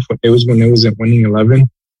me off. It was when it was at winning 11.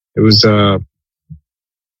 It was the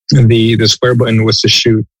square button was to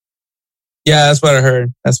shoot. Yeah, that's what I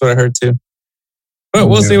heard. That's what I heard too. But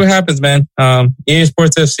we'll see what happens, man. EA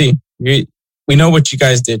Sports FC. We know what you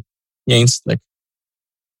guys did. You ain't slick.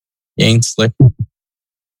 You ain't slick. You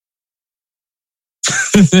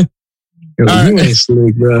ain't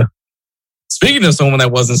slick, bro. Speaking of someone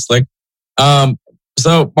that wasn't slick,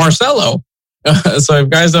 so Marcelo. So if you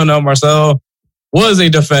guys don't know, Marcelo was a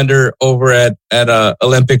defender over at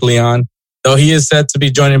Olympique Lyon, though he is set to be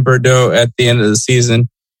joining Bordeaux at the end of the season.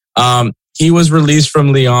 He was released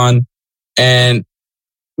from Lyon, And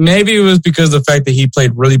maybe it was because of the fact that he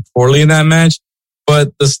played really poorly in that match.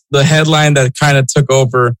 But the headline that kind of took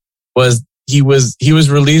over was he was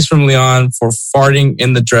released from Lyon for farting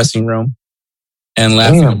in the dressing room and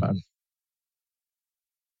laughing about it.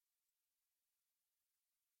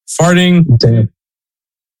 Farting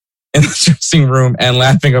in the dressing room and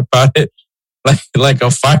laughing about it like a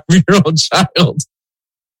 5-year-old child.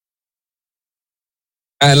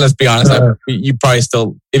 And let's be honest, you probably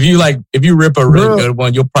still, if you rip a really good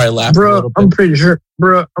one, you'll probably laugh a little bit. I'm pretty sure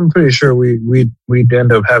we'd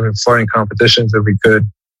end up having farting competitions if we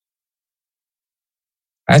could.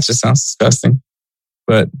 That just sounds disgusting.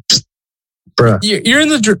 But you're in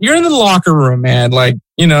the locker room, man. Like,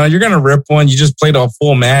 you're gonna rip one. You just played a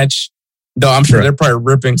full match. Though I'm sure they're probably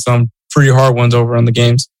ripping some pretty hard ones over on the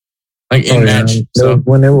games, like in match. So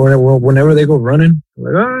whenever they go running,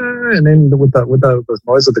 like and then with the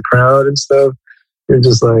noise of the crowd and stuff, you're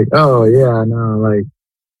just like, oh yeah, no, like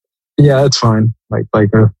yeah, it's fine. Like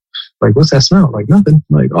what's that smell? Like nothing.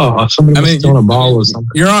 Like somebody was throwing a ball or something.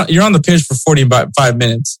 You're on the pitch for 45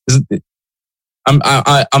 minutes. I'm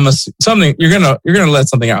something you're gonna let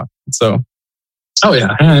something out. So oh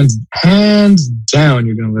yeah, hands down,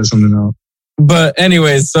 you're gonna let something out. But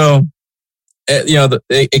anyways, so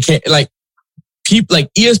it can't like people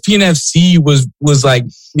like ESPN FC was like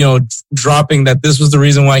dropping that this was the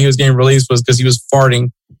reason why he was getting released was because he was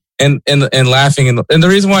farting and laughing and the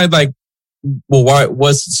reason why why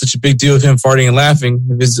was such a big deal of him farting and laughing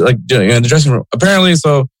is like in the dressing room apparently.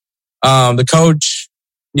 So the coach,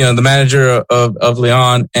 the manager of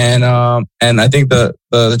Lyon and I think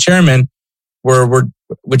the chairman were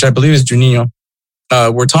which I believe is Juninho,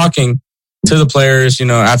 were talking to the players,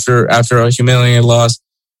 after a humiliating loss.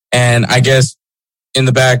 And I guess in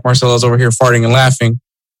the back, Marcelo's over here farting and laughing.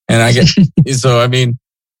 And I guess, so, I mean,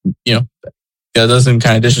 that does seem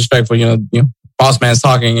kind of disrespectful, boss man's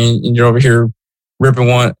talking and you're over here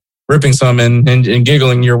ripping some and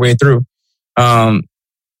giggling your way through. But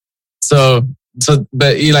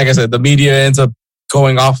like I said, the media ends up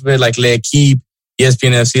going off of it, like L'Equipe,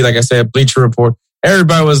 ESPN FC, like I said, Bleacher Report.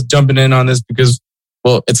 Everybody was jumping in on this because,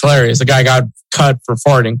 well, it's hilarious. The guy got cut for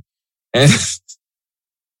farting, and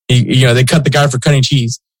they cut the guy for cutting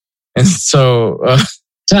cheese, and so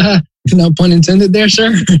no pun intended there,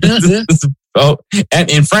 sir. Oh, and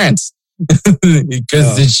in France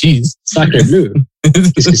because the cheese. Sacre bleu.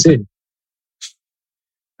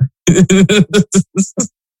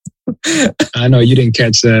 I know you didn't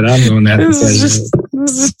catch that. I'm going to have to catch that.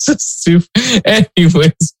 This is just super.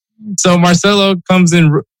 Anyways, so Marcelo comes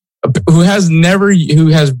in, who has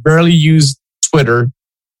barely used Twitter,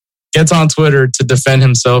 gets on Twitter to defend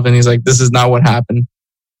himself, and he's like, "This is not what happened."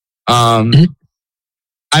 I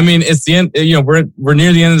mean, it's the end. We're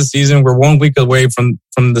near the end of the season. We're 1 week away from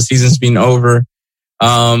the season's being over.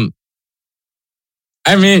 I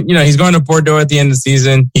mean, he's going to Bordeaux at the end of the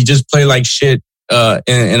season. He just played like shit. I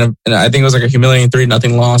think it was like a humiliating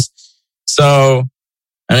 3-0 loss. So,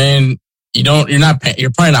 I mean, you're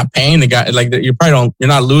probably not paying the guy. Like you're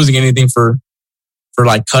not losing anything for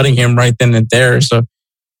like cutting him right then and there. So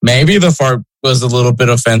maybe the fart was a little bit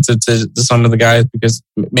offensive to some of the guys because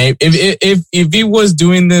maybe if he was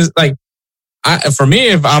doing this, like for me,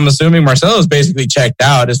 if I'm assuming Marcelo's basically checked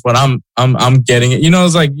out is what I'm getting it.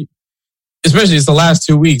 It's like, especially it's the last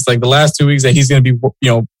 2 weeks, like the last 2 weeks that he's going to be,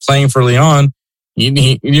 playing for Lyon.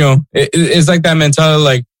 It's like that mentality,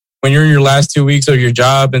 like when you're in your last 2 weeks of your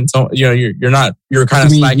job, and so you're kind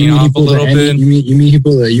of slacking off a little bit. You mean he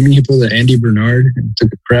pulled the Andy Bernard and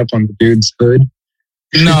took a crap on the dude's hood?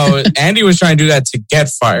 No, Andy was trying to do that to get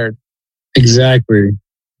fired. Exactly.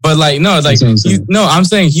 But I'm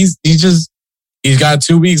saying he's got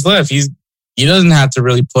 2 weeks left. He doesn't have to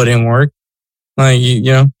really put in work. Like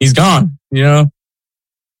he's gone. You know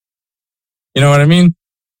what I mean?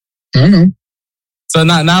 I don't know. So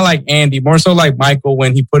not like Andy, more so like Michael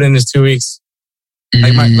when he put in his 2 weeks.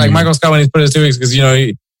 Like Michael Scott when he's put in his 2 weeks because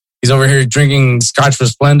he's over here drinking Scotch for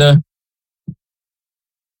Splenda.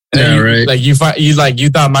 Yeah, right. Like you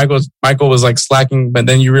thought Michael was like slacking, but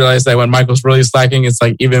then you realize that when Michael's really slacking, it's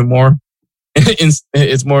like even more.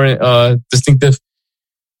 It's more distinctive.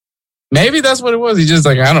 Maybe that's what it was. He's just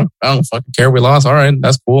like, I don't fucking care. We lost. All right,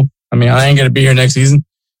 that's cool. I mean, I ain't gonna be here next season.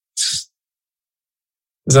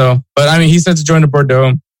 So, but I mean, he's set to join the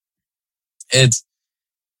Bordeaux. It's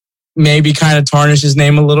maybe kind of tarnish his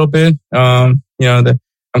name a little bit.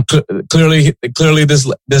 Clearly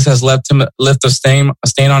this has left a stain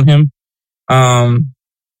on him. Oh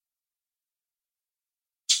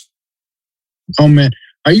man,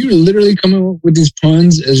 are you literally coming up with these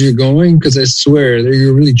puns as you're going? Because I swear that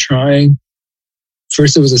you're really trying.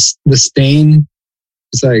 first it was the stain.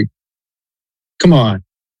 It's like, come on.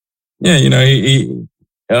 Yeah,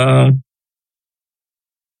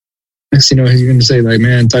 Next, he's going to say like,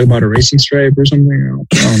 man, talk about a racing stripe or something. I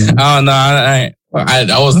don't know. Oh no,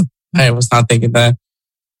 I was not thinking that.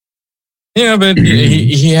 But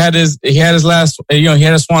he had his last, he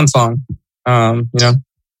had a swan song.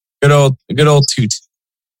 Good old toot.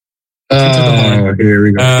 Oh, here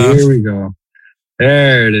we go.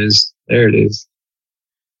 There it is.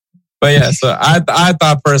 But yeah, so I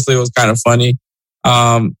thought personally it was kind of funny.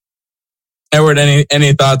 Edward,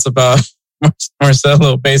 any thoughts about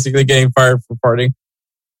Marcelo basically getting fired for farting?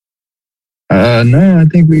 No, I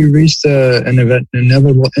think we reached an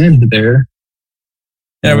inevitable end there.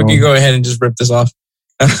 Yeah, we can go ahead and just rip this off.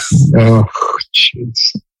 Oh,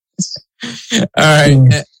 jeez. All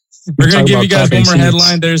right. We're going to give you guys one more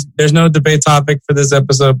headline. There's no debate topic for this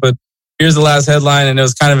episode, but here's the last headline, and it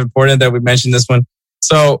was kind of important that we mentioned this one.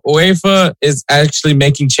 So UEFA is actually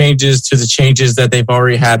making changes to the changes that they've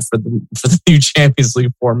already had for the new Champions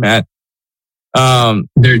League format.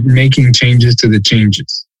 They're making changes to the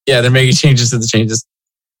changes. Yeah, they're making changes to the changes.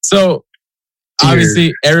 So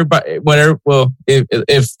obviously, everybody, whatever. Well,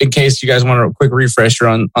 if in case you guys want a quick refresher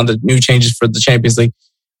on the new changes for the Champions League,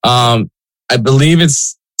 I believe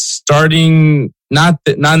it's starting not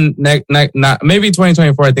maybe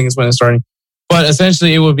 2024. I think is when it's starting. But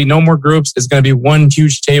essentially, it will be no more groups. It's going to be one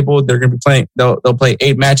huge table. They're going to be playing. They'll play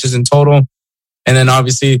 8 matches in total, and then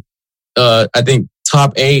obviously, I think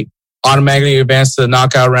top 8 automatically advance to the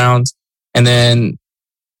knockout rounds, and then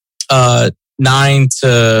 9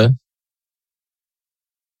 to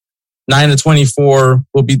 24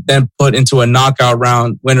 will be then put into a knockout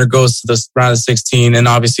round. Winner goes to the round of 16, and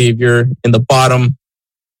obviously, if you're in the bottom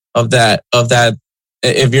of that,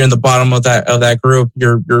 if you're in the bottom of that group,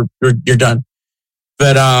 you're done.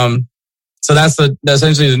 But so that's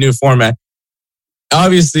essentially the new format.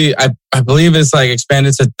 Obviously, I believe it's like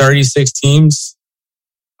expanded to 36 teams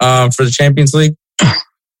for the Champions League.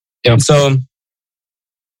 Yeah. So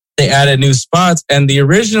they added new spots, and the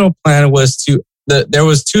original plan was there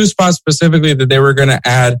was 2 spots specifically that they were going to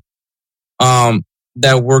add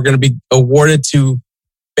that were going to be awarded to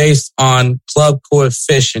based on club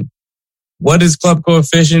coefficient. What is club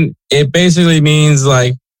coefficient? It basically means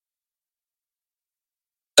like,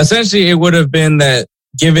 essentially, it would have been that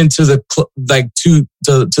given to the to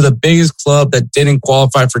the biggest club that didn't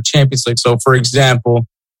qualify for Champions League. So, for example,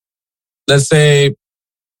 let's say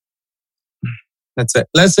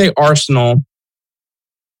Arsenal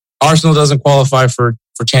doesn't qualify for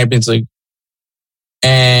Champions League,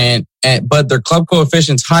 but their club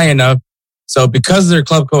coefficient's high enough. So, because their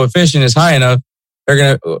club coefficient is high enough, they're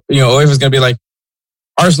gonna, UEFA's gonna be like,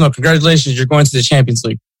 Arsenal, congratulations, you're going to the Champions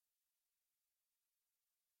League.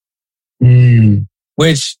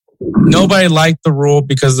 Which nobody liked the rule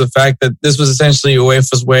because of the fact that this was essentially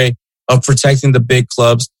UEFA's way of protecting the big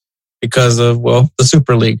clubs because of, the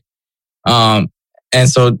Super League. And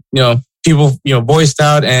so, people, voiced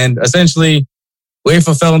out, and essentially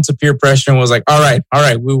UEFA fell into peer pressure and was like, all right,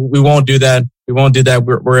 we won't do that. We won't do that.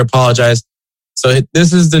 We apologize. So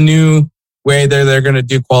this is the new way they're going to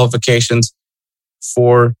do qualifications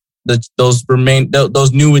for those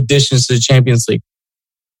new additions to the Champions League.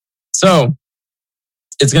 So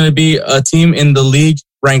it's going to be a team in the league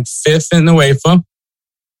ranked 5th in the UEFA.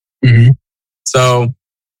 Mm-hmm. So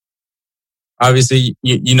obviously,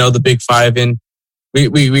 the big 5, and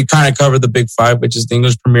we kind of covered the big 5, which is the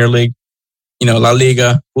English Premier League, La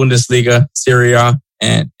Liga, Bundesliga, Serie A,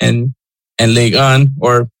 and Ligue 1,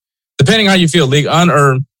 or depending how you feel, Ligue 1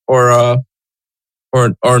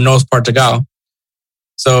 or Nos Portugal.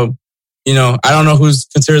 So, I don't know who's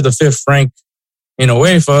considered the 5th rank in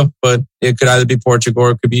UEFA, but it could either be Portugal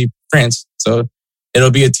or it could be France. So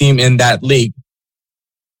it'll be a team in that league.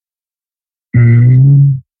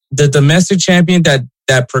 The domestic champion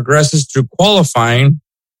that progresses through qualifying.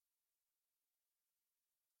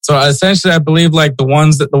 So essentially, I believe like the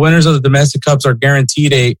winners of the domestic cups are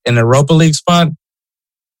guaranteed an Europa League spot.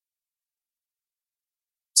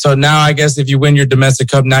 So now I guess if you win your domestic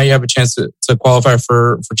cup, now you have a chance to qualify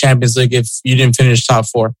for Champions League if you didn't finish top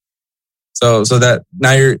 4. So that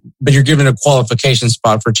now you're given a qualification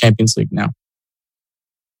spot for Champions League now.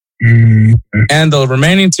 And the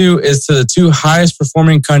remaining 2 is to the 2 highest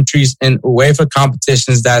performing countries in UEFA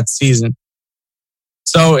competitions that season.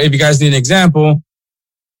 So if you guys need an example,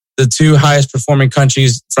 the 2 highest performing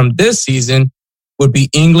countries from this season would be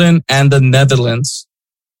England and the Netherlands.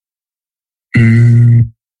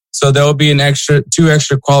 So there will be an extra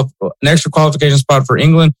qualification spot for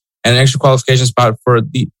England and an extra qualification spot for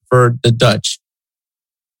the Dutch.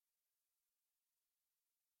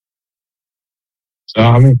 So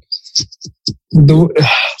I mean,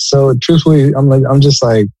 so truthfully, I'm just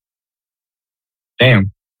like,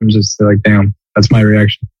 damn. I'm just like, damn. That's my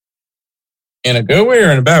reaction. In a good way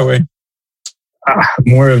or in a bad way?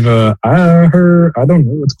 More of a I don't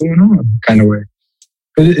know what's going on kind of way.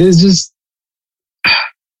 But it's just,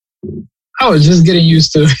 I was just getting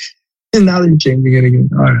used to it. And now they're changing it again.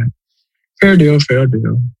 All right. Fair deal.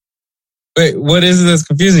 Wait, what is it that's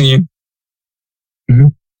confusing you? Mm-hmm.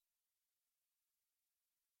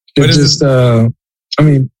 What it's is just, I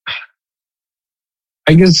mean,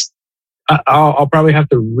 I guess I'll probably have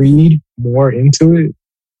to read more into it.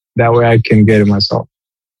 That way I can get it myself.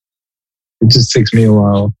 It just takes me a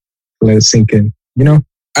while to let it sink in, you know?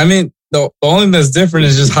 I mean, the only thing that's different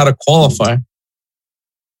is just how to qualify.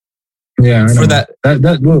 Yeah, I know. For that.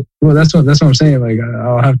 Well, that's what I'm saying. Like,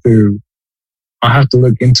 I'll have to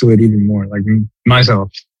look into it even more. Like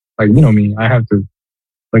myself, like, you know me, I have to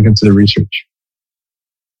look into the research.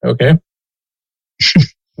 Okay.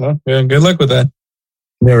 Well, yeah, good luck with that.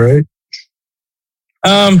 Yeah, right.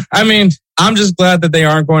 I mean, I'm just glad that they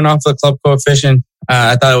aren't going off the club coefficient.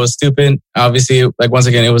 I thought it was stupid. Obviously, like once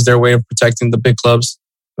again, it was their way of protecting the big clubs.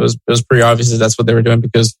 It was pretty obvious that that's what they were doing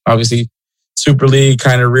because obviously Super League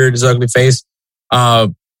kind of reared its ugly face. But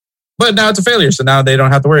now it's a failure, so now they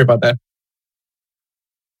don't have to worry about that.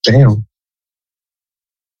 Damn.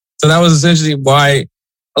 So that was essentially why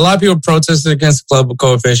a lot of people protested against the club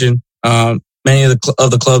coefficient. Many of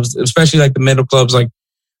the clubs, especially like the middle clubs, like,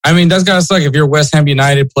 I mean, that's gotta suck if you're a West Ham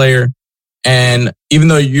United player, and even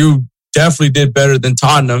though you definitely did better than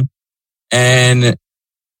Tottenham, and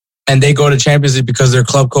they go to Champions League because their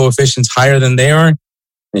club coefficient's higher than they are,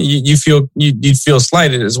 you'd feel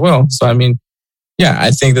slighted as well. So I mean, yeah, I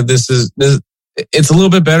think that it's a little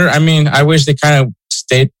bit better. I mean, I wish they kind of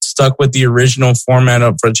stayed stuck with the original format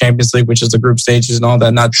for the Champions League, which is the group stages and all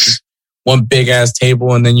that, not just one big ass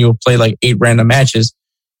table and then you'll play like 8 random matches.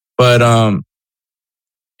 But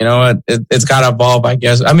you know what? It's got to evolve, I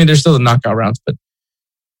guess. I mean, there's still the knockout rounds, but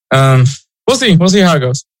we'll see. We'll see how it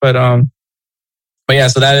goes. But yeah,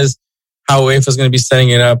 so that is how UEFA is going to be setting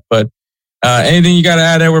it up. But anything you got to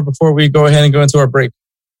add, Edward, before we go ahead and go into our break?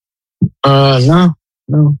 No.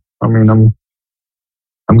 I mean,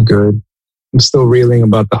 I'm good. I'm still reeling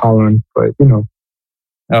about the Haaland, but you know.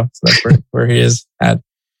 Oh, so that's where he is at.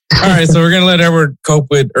 All right, so we're gonna let Edward cope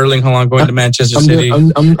with Erling Haaland going to Manchester City.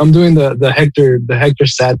 I'm doing the Hector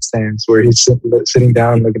sad stance where he's sitting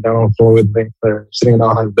down, looking down on the floor with me, or sitting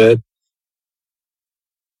on his bed.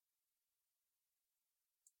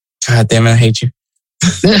 God damn it, I hate you.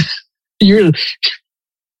 You're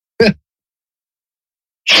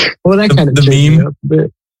well, that kind of the meme me up a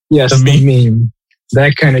bit. Yes, the meme.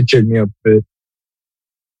 That kind of cheered me up a bit.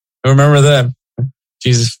 I remember that.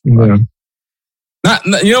 Jesus. Yeah.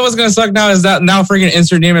 You know what's gonna suck now is that now freaking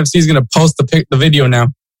Insert Name FC is gonna post the video now.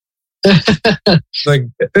 Like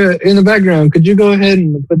in the background, could you go ahead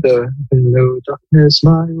and put the "Hello Darkness,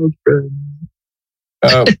 my old friend"?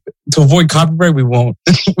 To avoid copyright, we won't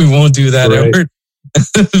do that, right. Edward.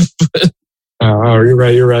 Oh,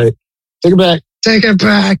 you're right. Take it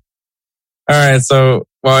back. All right, so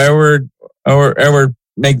while Edward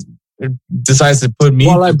decides to put me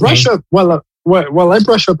while I brush up on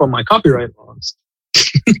my copyright laws.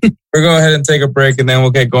 We'll go ahead and take a break, and then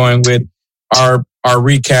we'll get going with our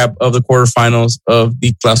recap of the quarterfinals of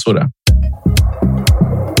the Clausura.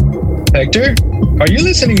 Hector, are you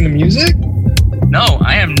listening to music? No,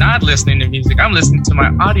 I am not listening to music. I'm listening to my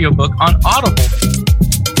audiobook on Audible.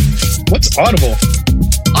 What's Audible?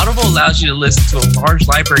 Audible allows you to listen to a large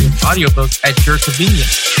library of audiobooks at your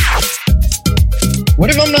convenience. What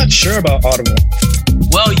if I'm not sure about Audible?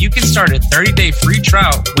 Well, you can start a 30-day free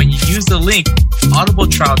trial when you use the link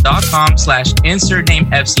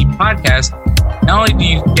audibletrial.com/InsertNameFCpodcast. Not only do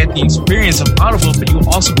you get the experience of Audible, but you will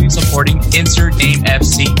also be supporting Insert Name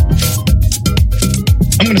FC.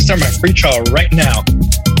 I'm going to start my free trial right now.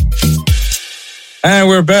 And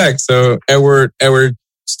we're back. So Edward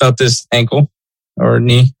stubbed his ankle or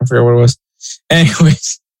knee. I forget what it was.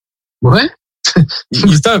 Anyways. What?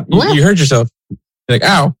 You stubbed. You hurt yourself. You're like,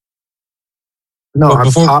 ow. No, but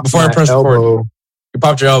before I press record, you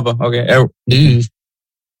popped your elbow. Okay.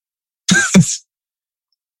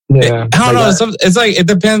 Yeah. I don't know. It's like, it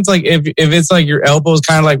depends. Like if it's like your elbow is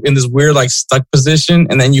kind of like in this weird, like stuck position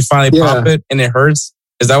and then you finally pop it and it hurts.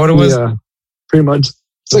 Is that what it was? Yeah, pretty much.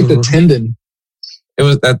 It's like the tendon. It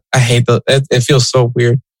was that. I hate it feels so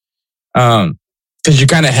weird. Because you're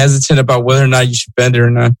kind of hesitant about whether or not you should bend it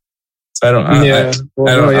or not. So I don't.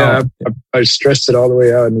 I stressed it all the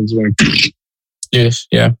way out and it was going.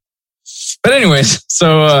 Yeah. But anyways,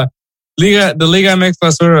 so the Liga MX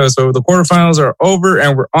Clausura. So the quarterfinals are over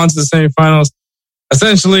and we're on to the semifinals.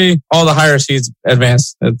 Essentially, all the higher seeds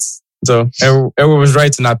advance. So everyone was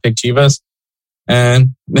right to not pick Chivas.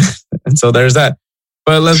 And so there's that.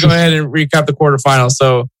 But let's go ahead and recap the quarterfinals.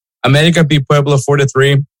 So America beat Puebla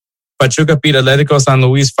 4-3. Pachuca beat Atletico San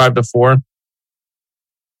Luis 5-4.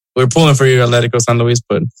 We're pulling for you, Atletico San Luis,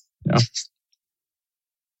 but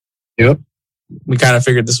Yep. We kind of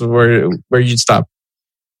figured this was where you'd stop.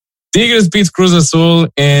 Tigres beats Cruz Azul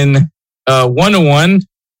in 1-1.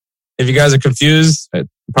 If you guys are confused,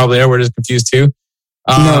 probably are. We're just confused too.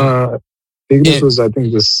 No, Tigres was, I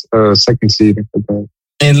think, this second seed.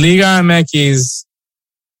 In Liga MX,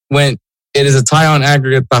 when it is a tie on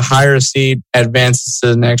aggregate, the higher seed advances to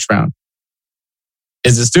the next round.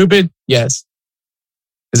 Is it stupid? Yes.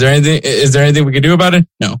 Is there anything we can do about it?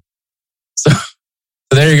 No. So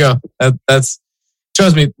there you go. That's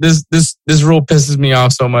trust me. This rule pisses me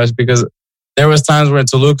off so much because there was times where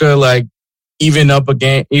Toluca even up a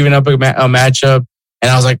matchup,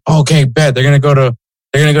 and I was like, okay, bet they're gonna go to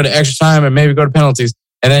extra time and maybe go to penalties,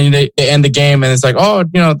 and then they end the game, and it's like,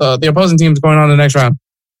 the opposing team's going on to the next round.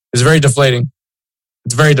 It's very deflating.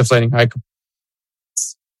 It's very deflating.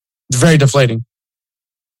 It's very deflating.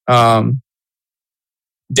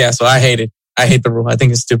 Yeah, so I hate it. I hate the rule. I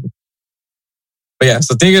think it's stupid. But yeah,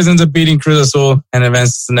 so Tigres ends up beating Cruz Azul and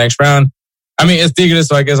advances to the next round. I mean, it's Tigres,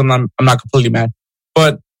 so I guess I'm not completely mad.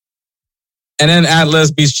 And then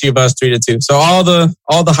Atlas beats Chivas 3-2. So all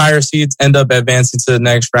the higher seeds end up advancing to the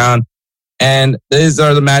next round. And these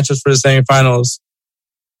are the matchups for the semifinals.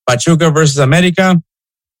 Pachuca versus America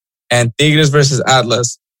and Tigres versus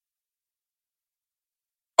Atlas.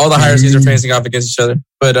 All the higher seeds are facing off against each other.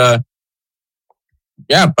 But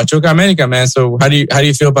yeah, Pachuca America, man. So how do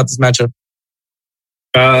you feel about this matchup?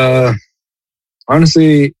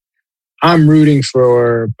 Honestly, I'm rooting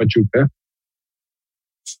for Pachuca.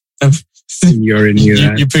 You already knew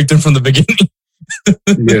that. You picked him from the beginning.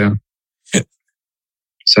 Yeah.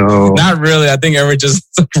 So not really. I think everyone just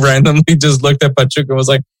randomly just looked at Pachuca and was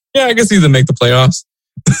like, yeah, I guess he's gonna make the playoffs.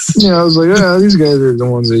 Yeah, I was like, yeah, these guys are the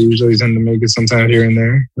ones that usually tend to make it sometime here and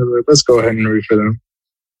there. I was like, let's go ahead and root for them.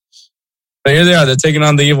 But here they are. They're taking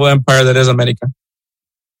on the evil empire that is America.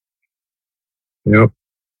 Yep.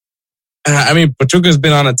 I mean, Pachuca's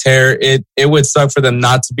been on a tear. It would suck for them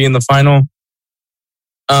not to be in the final.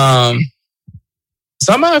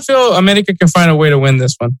 Somehow I feel America can find a way to win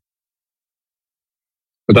this one.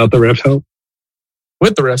 Without the refs' help?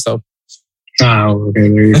 With the refs' help. Oh, okay.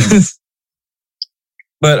 There you go.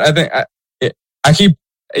 But I think I keep,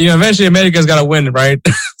 eventually America's got to win, right?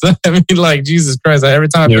 So, I mean, like, Jesus Christ, every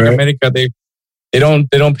time I pick America, they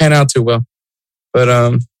don't pan out too well.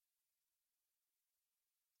 But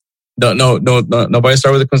nobody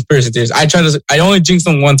start with the conspiracy theories. I only jinxed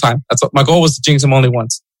them one time. That's what my goal was, to jinx them only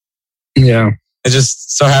once. Yeah. It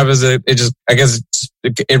just so happens that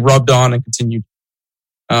it rubbed on and continued.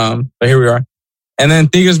 But here we are. And then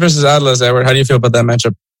Tigres versus Atlas, Edward. How do you feel about that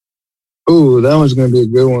matchup? Ooh, that one's going to be a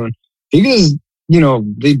good one. Tigres,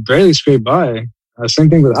 they barely scraped by. Same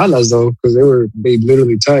thing with Atlas, though, because they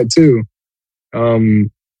literally tied too.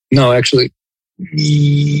 No, actually,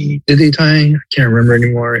 did they tie? I can't remember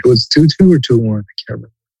anymore. It was 2-2 or 2-1. I can't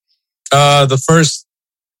remember.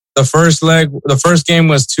 The first game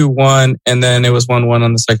was 2-1, and then it was 1-1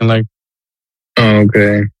 on the second leg. Oh,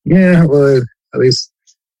 okay. Yeah, well, at least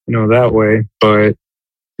that way. But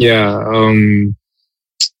yeah,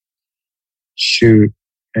 shoot,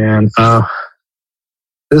 and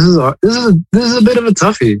this is a bit of a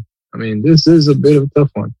toughie. I mean, this is a bit of a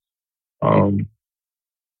tough one.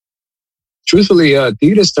 Truthfully,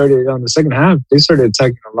 Tigres started on the second half. They started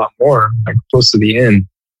attacking a lot more, like close to the end.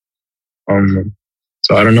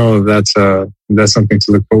 So I don't know if that's something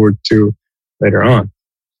to look forward to later on.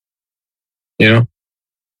 Yeah,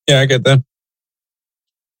 I get that.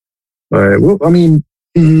 But well, I mean,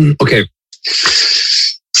 okay.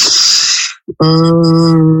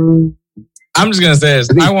 I'm just gonna say this.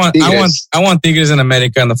 I want Tigres and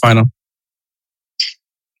America in the final.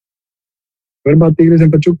 What about Tigres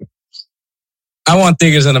and Pachuca? I want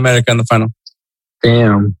Tigres and America in the final.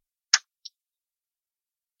 Damn.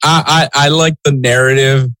 I like the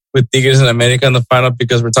narrative with Tigres and America in the final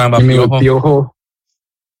because we're talking about Piojo.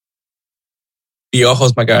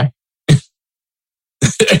 Piojo's my guy.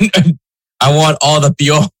 I want all the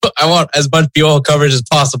Piojo. I want as much Piojo coverage as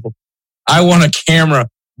possible. I want a camera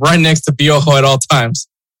right next to Piojo at all times.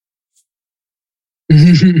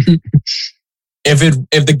 If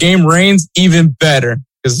the game rains, even better,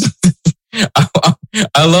 because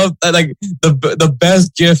I love that. Like the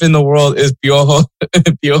best GIF in the world is Piojo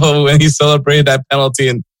when he celebrated that penalty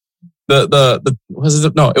and the was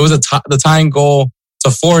it? No, it was the tying goal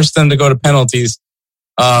to force them to go to penalties.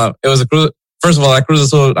 It was first of all, that Cruz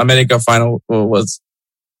Azul America final was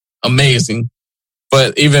amazing,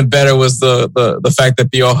 but even better was the fact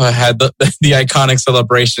that Piojo had the iconic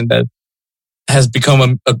celebration that has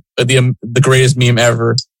become the greatest meme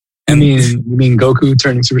ever. And you mean Goku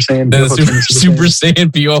turning Super Saiyan? Super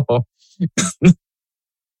Saiyan Piojo.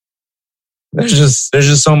 There's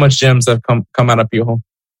just so much gems that come out of Piojo.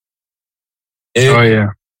 Oh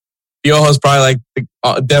yeah, Piojo's probably like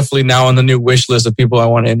definitely now on the new wish list of people I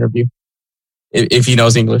want to interview if he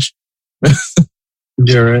knows English.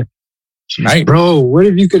 Yeah, right, bro. What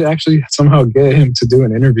if you could actually somehow get him to do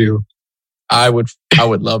an interview? I would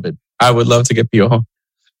love it. I would love to get Piojo.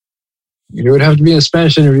 It would have to be a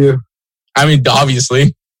Spanish interview. I mean,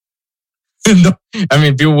 obviously. No, I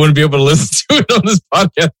mean, people wouldn't be able to listen to it on this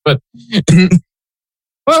podcast, but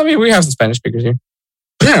well, I mean, we have some Spanish speakers here.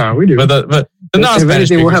 Yeah, we do. But the non-Spanish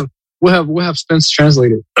speakers, we'll have Spence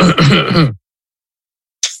translate it.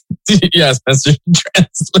 Yeah, Spencer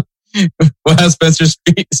translate. We'll have Spencer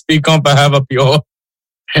speak on behalf of Piojo.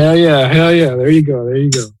 Hell yeah! There you go.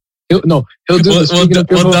 He'll do the speaking of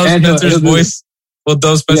Piojo, dub Spencer's voice. We'll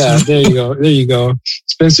dub Spencer's. Yeah, there you go.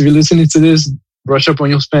 Spencer, if you're listening to this, brush up on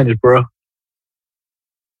your Spanish, bro.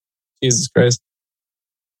 Jesus Christ.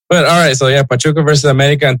 But all right, so yeah, Pachuca versus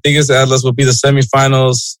America and Tigres Atlas will be the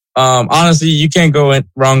semifinals. Honestly, you can't go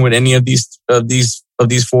wrong with any of these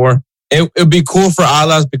four. It would be cool for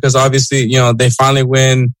Atlas because obviously, they finally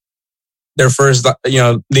win their first,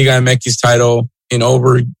 Liga MX title in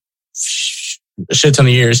over a shit ton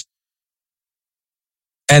of years.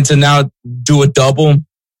 And to now do a double,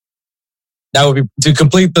 that would be to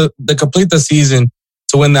complete the season,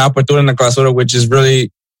 to win the Apertura and the Clausura, which is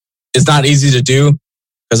really, it's not easy to do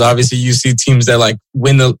because obviously you see teams that like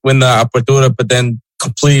win the Apertura, but then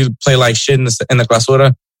completely play like shit in the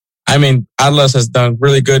Clausura. I mean, Atlas has done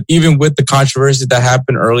really good, even with the controversy that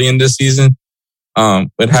happened early in this season.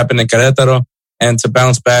 What happened in Querétaro, and to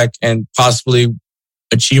bounce back and possibly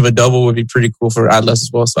achieve a double would be pretty cool for Atlas as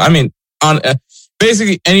well. So, I mean,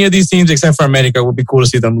 basically any of these teams except for America would be cool to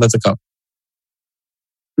see them lift a cup.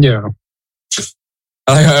 Yeah.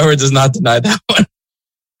 I does not deny that one.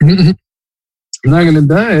 I'm not going to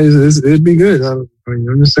die. It'd be good. I'm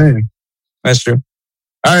just saying. That's true.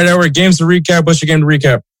 All right, Edward, games to recap. What's your game to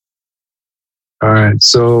recap? All right,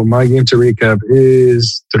 so my game to recap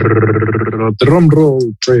is drum roll,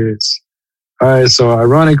 please. All right, so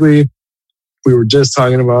ironically, we were just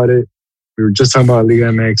talking about it. We were just talking about Liga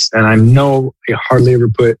MX, and I know I hardly ever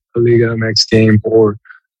put a Liga MX game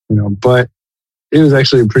but it was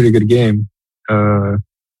actually a pretty good game.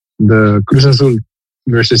 The Cruz Azul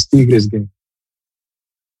versus Tigres game,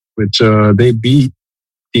 which they beat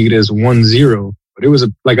Tigres 1-0. But it was,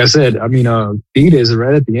 like I said, Tigres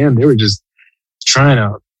right at the end, they were just trying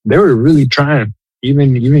out. They were really trying.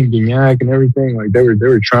 Even Guignac and everything, like they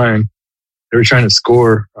were trying. They were trying to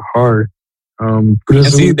score hard.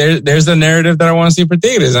 See, there's the narrative that I want to see for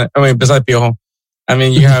Tigres. I mean, besides Piojo. I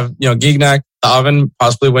mean, you have, Guignac, Oven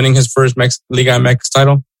possibly winning his first Liga MX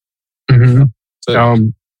title. Mm-hmm. So, I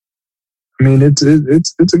mean, it's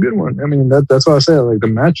a good one. I mean, that's why I said, like, the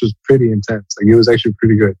match was pretty intense. Like, it was actually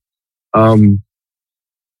pretty good.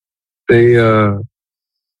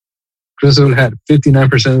 Cruz Azul had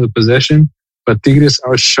 59% of the possession, but Tigres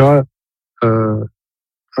outshot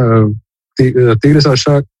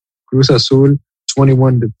Cruz Azul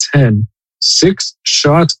 21-10. 6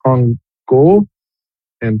 shots on goal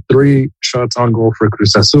and 3 shots on goal for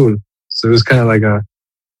Cruz Azul. So it was kind of like a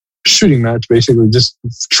shooting match, basically, just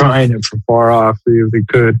trying it from far off, see if they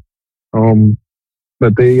could.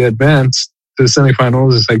 But they advanced to the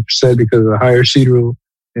semifinals, as like you said, because of the higher seed rule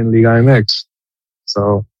in Liga MX.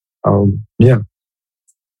 So, yeah.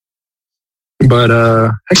 But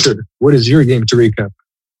Hector, what is your game to recap?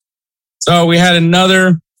 So we had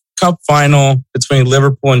another cup final between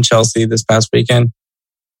Liverpool and Chelsea this past weekend.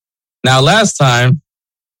 Now, last time,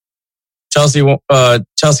 Chelsea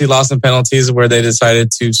lost in penalties where they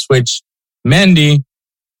decided to switch Mendy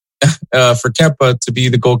for Kepa to be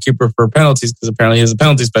the goalkeeper for penalties because apparently he's a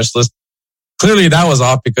penalty specialist. Clearly, that was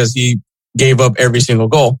off because he gave up every single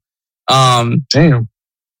goal. Damn.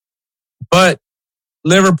 But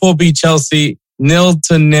Liverpool beat Chelsea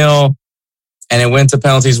 0-0, and it went to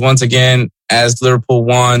penalties once again as Liverpool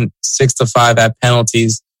won 6-5 at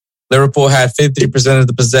penalties. Liverpool had 50% of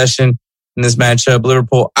the possession in this matchup.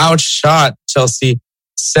 Liverpool outshot Chelsea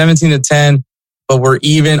 17-10, but were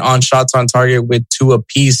even on shots on target with 2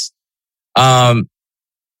 apiece.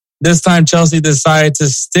 This time Chelsea decided to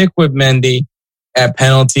stick with Mendy at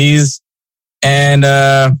penalties, and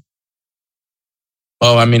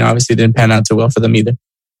well, I mean, obviously it didn't pan out too well for them either.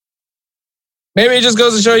 Maybe it just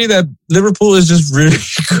goes to show you that Liverpool is just really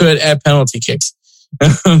good at penalty kicks.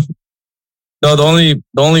 No, the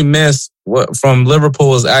only miss from Liverpool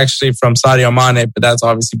was actually from Sadio Mane, but that's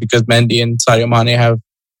obviously because Mendy and Sadio Mane have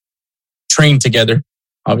trained together,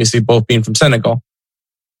 obviously both being from Senegal.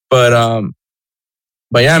 But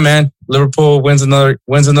yeah, man, Liverpool wins another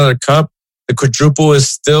cup. The quadruple is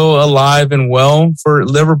still alive and well for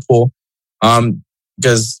Liverpool,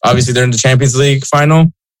 because obviously they're in the Champions League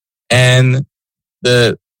final, and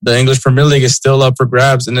the English Premier League is still up for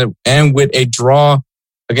grabs, and with a draw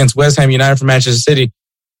against West Ham United from Manchester City,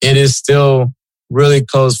 it is still really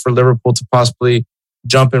close for Liverpool to possibly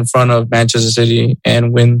jump in front of Manchester City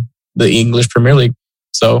and win the English Premier League.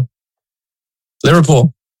 So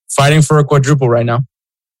Liverpool fighting for a quadruple right now.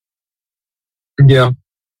 Yeah.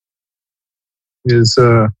 It's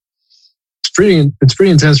pretty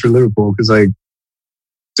intense for Liverpool because, like,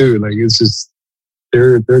 dude, like, it's just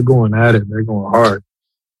they're going at it. They're going hard.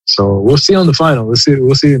 So we'll see on the final. We'll see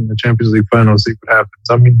in the Champions League final. See what happens.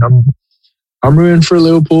 I mean, I'm rooting for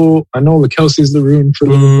Liverpool. I know Kelsey's the rooting for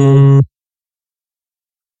Liverpool.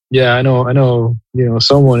 Yeah, I know. You know,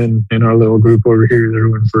 someone in our little group over here, they're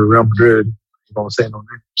rooting for Real Madrid. You won't say no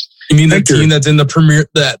names. You mean the team that's in the Premier?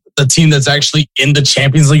 The team that's actually in the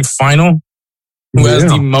Champions League final, who has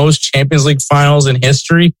the most Champions League finals in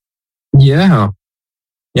history? Yeah,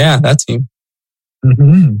 that team.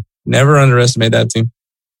 Mm-hmm. Never underestimate that team.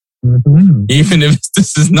 Mm-hmm. Even if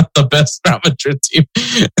this is not the best Real Madrid team,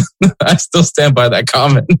 I still stand by that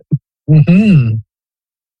comment. Mm-hmm.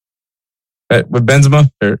 But with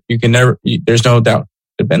Benzema, there's no doubt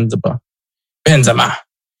with Benzema.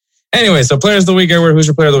 Anyway, so players of the week, Edward. Who's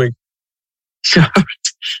your player of the week?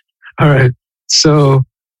 All right. So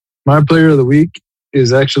my player of the week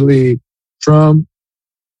is actually from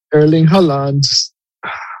Erling Haaland's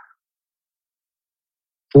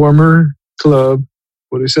former club.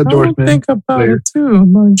 What he said, Dortmund. Don't think about player. It too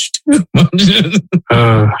much.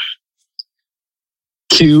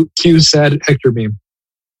 Cue sad Hector meme.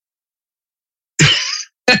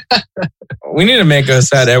 We need to make a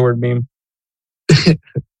sad Edward meme.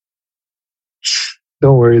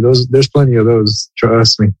 Don't worry, there's plenty of those.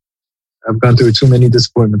 Trust me. I've gone through too many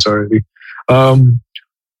disappointments already. Man,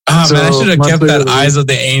 I should have kept that Eyes of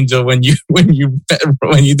the Angel when you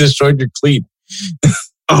destroyed your cleat.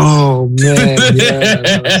 Oh man,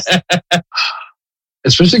 yeah.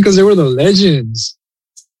 Especially because they were the legends.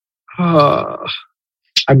 I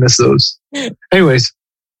miss those. Anyways,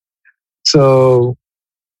 so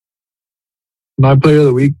my player of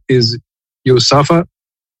the week is Yusufa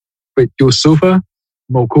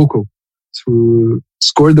Moukoko, who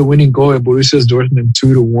scored the winning goal at Borussia Dortmund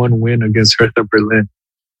 2-1 win against Hertha Berlin.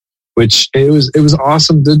 Which it was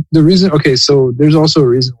awesome. The reason, okay, so there's also a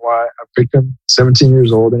reason why I picked him, 17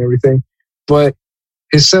 years old and everything, but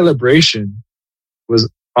his celebration was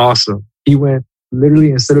awesome. He went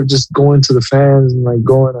literally, instead of just going to the fans and like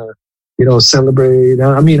going to, celebrate.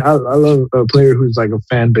 I mean, I love a player who's like a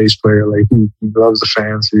fan-based player. Like he loves the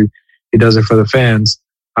fans. He does it for the fans.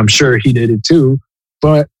 I'm sure he did it too,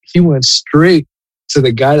 but he went straight to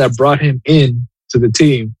the guy that brought him in to the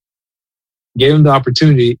team, gave him the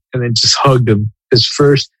opportunity, and then just hugged him. I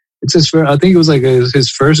think it was like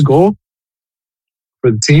his first goal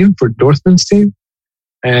for the team, for Dortmund's team.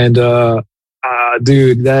 And,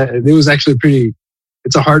 dude, it was actually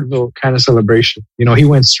it's a heartfelt kind of celebration. He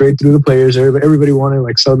went straight through the players. Everybody wanted to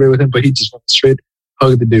like celebrate with him, but he just went straight,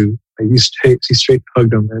 hugged the dude. Like he straight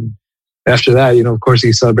hugged him. And after that, of course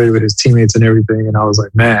he celebrated with his teammates and everything. And I was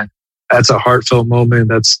like, man, that's a heartfelt moment.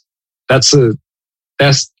 That's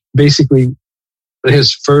basically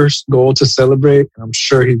his first goal to celebrate. I'm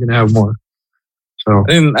sure he's gonna have more. So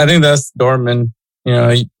I think that's Dortmund.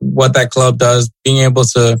 What that club does, being able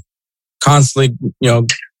to constantly,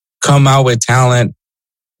 come out with talent.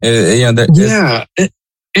 And the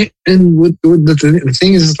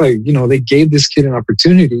thing is, like, they gave this kid an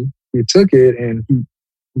opportunity. He took it, and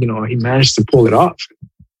he managed to pull it off.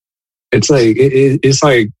 It's like it's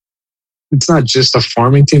not just a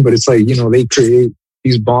farming team, but it's like they create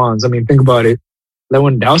these bonds. I mean, think about it.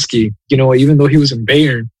 Lewandowski, even though he was in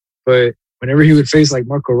Bayern, but whenever he would face like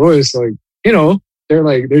Marco Reus, like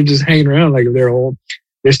they're just hanging around, like they're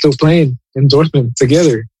still playing in Dortmund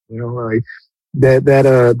together. Like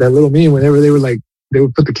that little meme. Whenever they would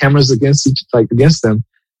put the cameras against them,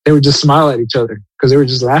 they would just smile at each other because they were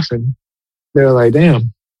just laughing. They were like,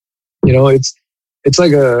 damn, it's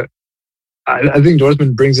like I think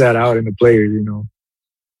Dortmund brings that out in the players,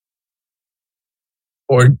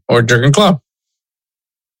 or Jurgen Klopp.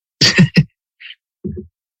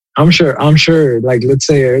 I'm sure. Like, let's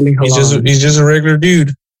say Erling Haaland. He's just a regular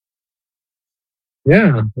dude.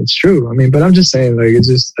 Yeah, that's true. I mean, but I'm just saying, like,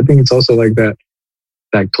 I think it's also like that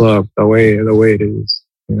club, the way it is,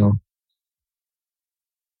 you know.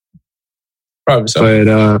 Probably so.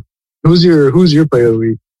 But who's your player of the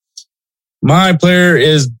week? My player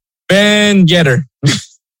is Ben Yedder.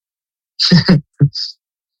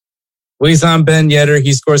 Wissam Ben Yedder.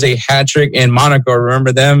 He scores a hat trick in Monaco.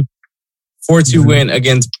 Remember them? 4-2 win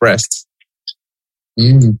against Brest.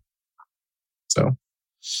 So,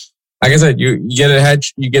 like I said, you get a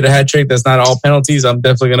hat trick. That's not all penalties. I'm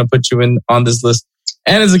definitely going to put you in on this list.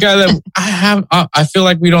 And it's a guy that I feel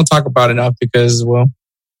like we don't talk about enough because, well,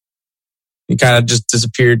 he kind of just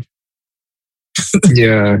disappeared.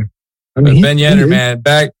 Yeah. I mean, Ben Yedder, man,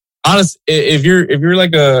 back. Honest, if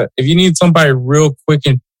you need somebody real quick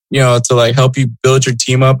and, you know, to like help you build your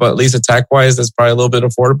team up, at least attack wise, that's probably a little bit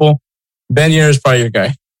affordable. Ben Yedder is probably your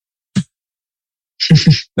guy.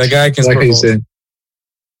 That guy can like score you goals. said.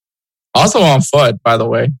 Also on foot, by the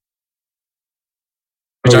way.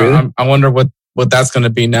 Which Really? I wonder what that's going to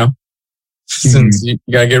be now. Since you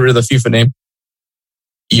got to get rid of the FIFA name.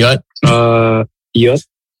 Yut. Yut.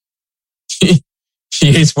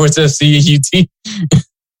 EA Sports FC UT.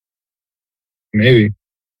 Maybe.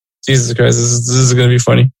 Jesus Christ, this is going to be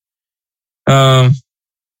funny.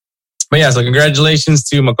 But yeah, so congratulations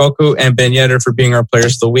to Makoko and Ben Yedder for being our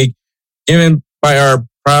players of the week, given by our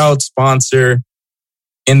proud sponsor,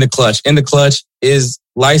 In the Clutch. In the Clutch is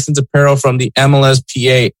licensed apparel from the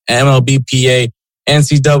MLSPA, MLBPA,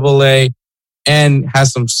 NCAA, and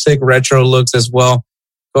has some sick retro looks as well.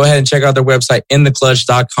 Go ahead and check out their website,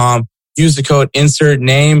 intheclutch.com. Use the code insert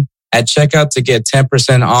name at checkout to get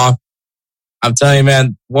 10% off. I'm telling you,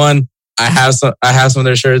 man, I have some of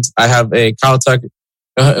their shirts. I have a Kyle Tucker.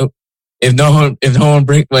 If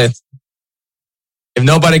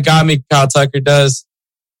nobody got me, Kyle Tucker does.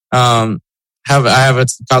 I have a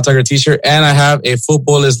Kyle Tucker t-shirt and I have a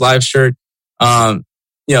Football is Live shirt. You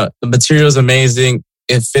know, the material is amazing.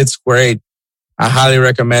 It fits great. I highly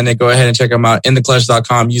recommend it. Go ahead and check them out.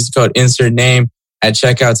 Intheclutch.com. Use the code insert name at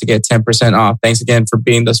checkout to get 10% off. Thanks again for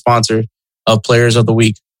being the sponsor of Players of the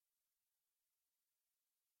Week.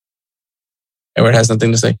 Edward has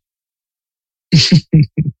nothing to say.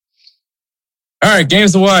 All right,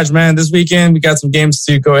 games to watch, man. This weekend, we got some games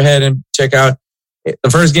to go ahead and check out. The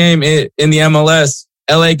first game in the MLS,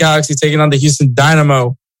 LA Galaxy taking on the Houston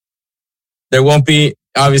Dynamo. There won't be,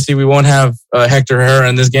 obviously, we won't have Hector Herrera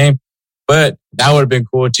in this game, but that would have been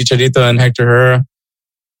cool. Chicharito and Hector Herrera.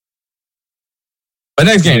 But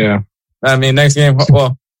next game, next game,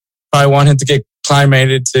 well, probably want him to get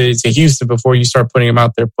acclimated to Houston before you start putting him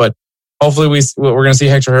out there. But hopefully we're going to see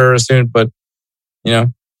Hector Herrera soon. But, you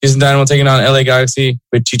know, Houston Dynamo taking on LA Galaxy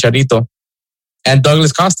with Chicharito and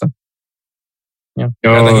Douglas Costa. Yeah.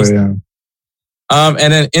 And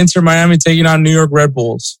then Inter Miami taking on New York Red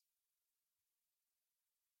Bulls.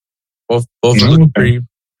 Both doing pretty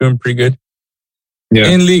good. Yeah.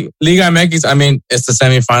 In Liga MX, I mean, it's the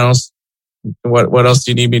semifinals. What else do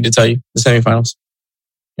you need me to tell you? The semifinals.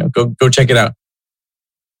 You know, go check it out.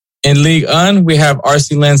 In Ligue 1, we have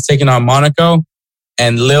RC Lens taking on Monaco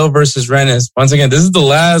and Lille versus Rennes. Once again, this is the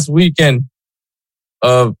last weekend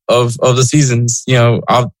of the seasons. You know,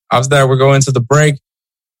 after that, we're going to the break,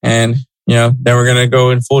 and you know, then we're gonna go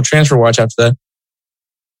in full transfer watch after that.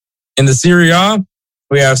 In the Serie A,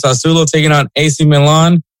 we have Sassuolo taking on AC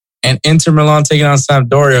Milan and Inter Milan taking on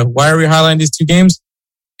Sampdoria. Why are we highlighting these two games?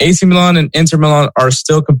 AC Milan and Inter Milan are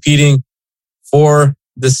still competing for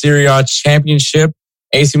the Serie A championship.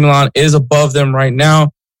 AC Milan is above them right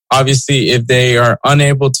now. Obviously, if they are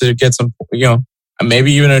unable to get some, you know,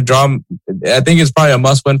 maybe even a draw, I think it's probably a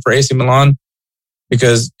must-win for AC Milan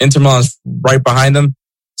because Inter Milan is right behind them.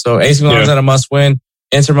 So AC Milan is at a must-win.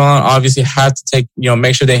 Inter Milan obviously have to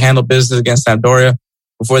make sure they handle business against Sampdoria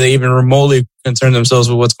before they even remotely concern themselves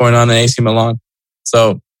with what's going on in AC Milan.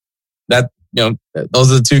 So that, you know,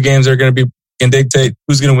 those are the two games that are going to can dictate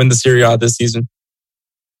who's going to win the Serie A this season.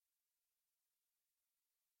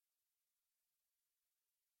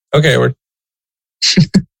 Okay, Edward.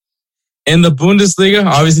 In the Bundesliga,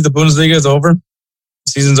 obviously the Bundesliga is over.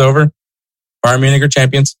 Season's over. Bayern Munich are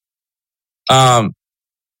champions.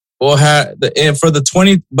 We'll have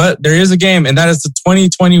but there is a game, and that is the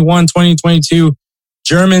 2021-2022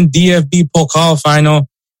 German DFB Pokal final,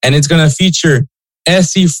 and it's going to feature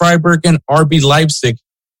SC Freiburg and RB Leipzig.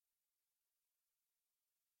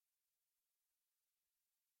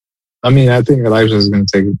 I mean, I think Leipzig is going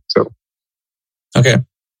to take it. So, okay.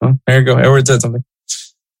 Well, there you go. Edward said something.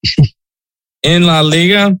 In La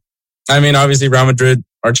Liga, I mean, obviously Real Madrid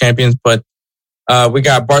are champions, but We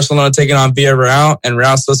got Barcelona taking on Villarreal and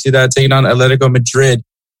Real Sociedad taking on Atletico Madrid.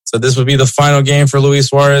 So this would be the final game for Luis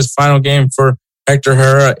Suarez, final game for Hector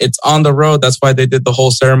Herrera. It's on the road. That's why they did the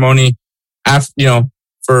whole ceremony after,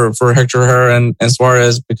 for Hector Herrera and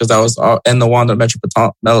Suarez, because that was in the Wanda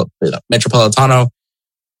Metropolitano.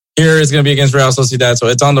 Here is going to be against Real Sociedad. So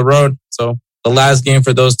it's on the road. So the last game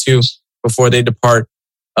for those two before they depart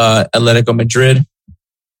Atletico Madrid.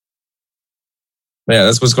 But yeah,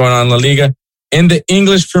 that's what's going on in La Liga. In the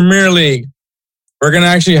English Premier League, we're going to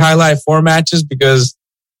actually highlight 4 matches because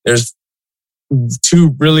there's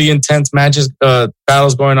 2 really intense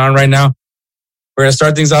battles going on right now. We're going to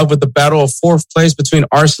start things off with the battle of 4th place between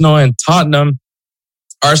Arsenal and Tottenham.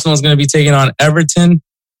 Arsenal is going to be taking on Everton.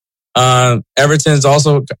 Everton is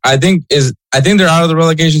also, I think they're out of the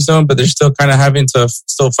relegation zone, but they're still kind of having to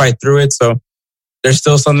still fight through it. So there's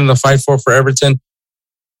still something to fight for Everton.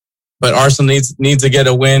 But Arsenal needs to get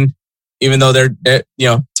a win, even though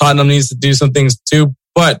Tottenham needs to do some things too.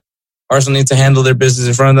 But Arsenal needs to handle their business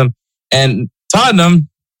in front of them. And Tottenham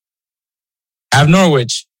have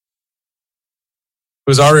Norwich,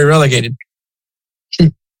 who's already relegated.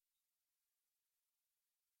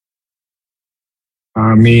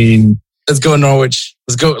 I mean, let's go Norwich.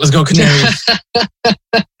 Let's go Canaries.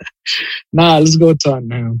 Let's go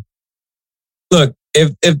Tottenham. Look,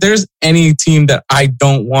 if there's any team that I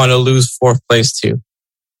don't want to lose 4th place to,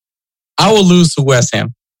 I will lose to West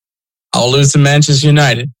Ham. I'll lose to Manchester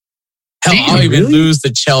United. Hell, I'll even lose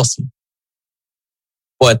to Chelsea.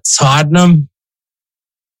 But Tottenham,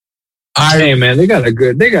 hey man, they got a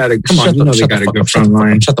good front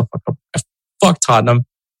line. Shut the fuck up. Fuck Tottenham.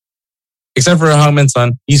 Except for Heung-min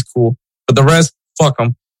Son, he's cool. But the rest, fuck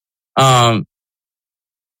them. I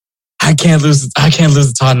can't lose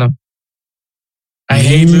to Tottenham. I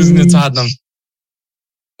hate losing to Tottenham.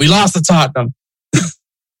 We lost to Tottenham.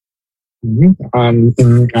 I'm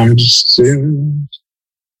just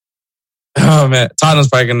oh man, Tottenham's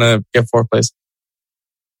probably gonna get 4th place.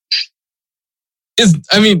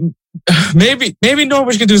 Maybe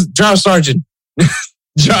Norwich can do Josh Sargent.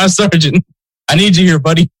 Josh Sargent, I need you here,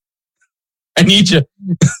 buddy. I need you.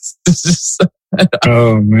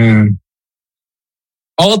 Oh man!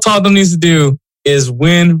 All Tottenham needs to do is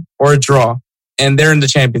win or draw, and they're in the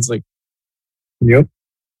Champions League. Yep,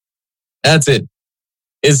 that's it.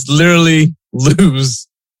 It's literally lose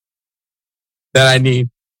that I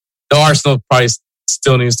need. The Arsenal probably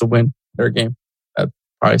still needs to win their game. That's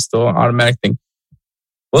probably still an automatic thing.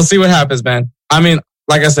 We'll see what happens, man. I mean,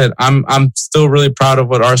 like I said, I'm still really proud of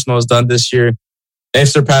what Arsenal has done this year. They've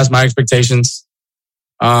surpassed my expectations.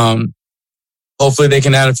 Hopefully they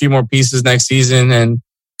can add a few more pieces next season and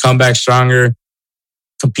come back stronger,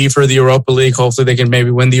 compete for the Europa League. Hopefully they can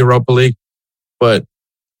maybe win the Europa League. But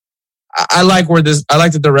I like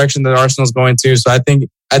the direction that Arsenal's going to. So I think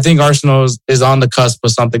Arsenal is on the cusp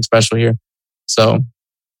of something special here. So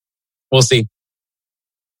we'll see.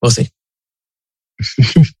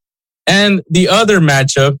 And the other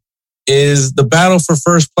matchup is the battle for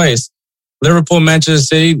first place. Liverpool, Manchester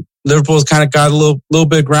City. Liverpool's kind of got a little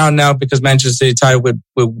bit of ground now because Manchester City tied with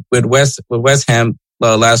West Ham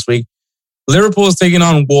last week. Liverpool is taking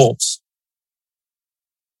on Wolves.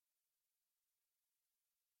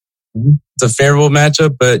 It's a favorable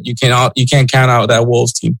matchup, but you can't count out that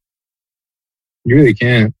Wolves team. You really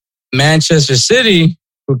can't. Manchester City,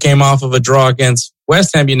 who came off of a draw against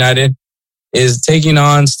West Ham United, is taking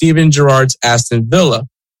on Steven Gerrard's Aston Villa.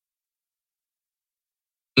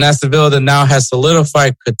 And Aston Villa that now has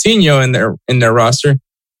solidified Coutinho in their roster.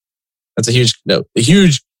 That's a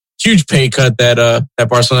huge pay cut that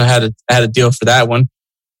Barcelona had a deal for that one.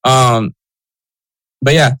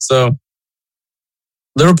 But yeah, so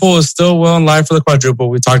Liverpool is still well in line for the quadruple.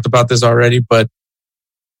 We talked about this already, but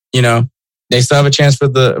they still have a chance for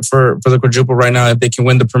the quadruple right now if they can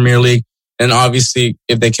win the Premier League, and obviously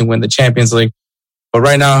if they can win the Champions League. But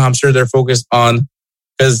right now, I'm sure they're focused on,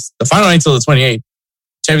 because the final ain't until the 28th.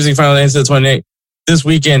 Champions League final ain't until the 28th. This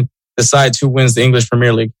weekend decides who wins the English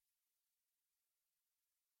Premier League.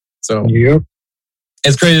 So yep.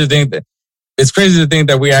 It's crazy to think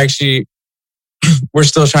that we actually we're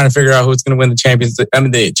still trying to figure out who's going to win the Champions League.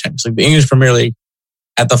 The English Premier League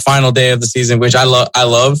at the final day of the season, which I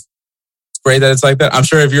love. It's great that it's like that. I'm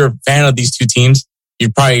sure if you're a fan of these two teams,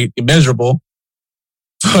 you'd probably be miserable.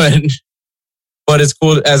 But it's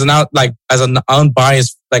cool as an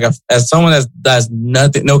unbiased, as someone that has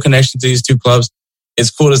no connection to these two clubs. It's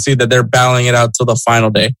cool to see that they're battling it out till the final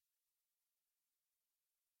day.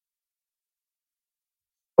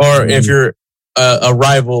 Or if you're a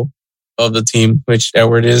rival of the team, which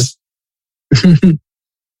Edward is,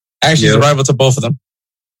 actually is a rival to both of them.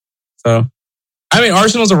 So I mean,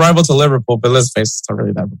 Arsenal's a rival to Liverpool, but let's face it, it's not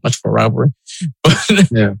really that much of a rivalry.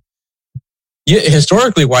 But Yeah. yeah,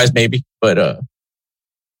 historically wise, maybe, but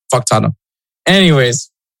fuck Tottenham.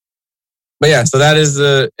 Anyways, but yeah, so that is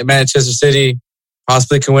the Manchester City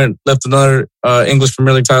possibly can win, lift another English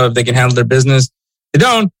Premier League title if they can handle their business. If they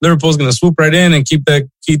don't, Liverpool's going to swoop right in and keep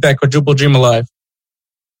that quadruple dream alive.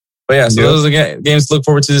 But yeah, so those are the games to look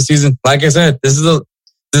forward to this season. Like I said, this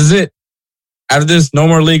is it. After this, no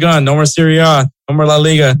more Ligue 1, no more Serie A, no more La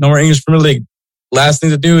Liga, no more English Premier League. Last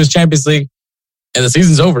thing to do is Champions League, and the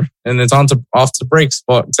season's over, and it's off to breaks.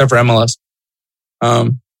 Well, except for MLS.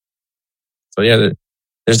 So yeah,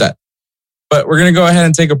 there's that. But we're gonna go ahead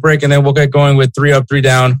and take a break, and then we'll get going with 3 Up, 3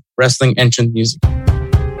 Down wrestling entrance music.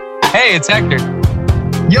 Hey, it's Hector.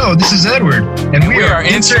 Yo, this is Edward, and We are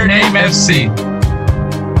Insert Name FC.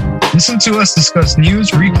 Listen to us discuss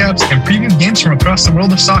news, recaps, and preview games from across the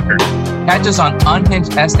world of soccer. Catch us on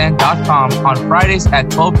unhingedsn.com on Fridays at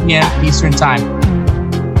 12 p.m. Eastern Time.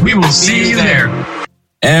 We will see you there.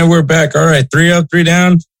 And we're back. All right, 3 Up, 3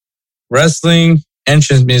 Down wrestling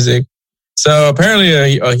entrance music. So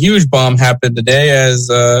apparently a huge bomb happened today as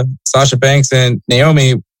Sasha Banks and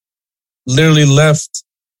Naomi literally left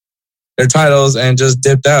their titles and just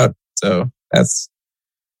dipped out. So that's,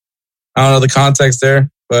 I don't know the context there,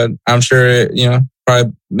 but I'm sure,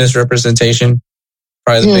 probably misrepresentation.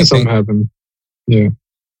 Probably the big something thing. happened. Yeah.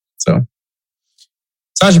 So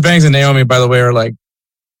Sasha Banks and Naomi, by the way, are like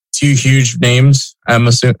two huge names. I'm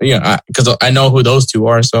assuming, because I know who those two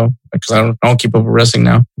are. So because I don't keep up with wrestling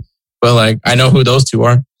now, but like I know who those two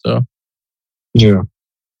are. So Yeah.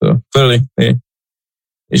 So clearly it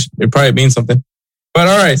probably means something. But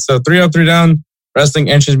all right, so 3 Up, 3 Down wrestling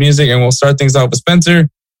entrance music, and we'll start things off with Spencer.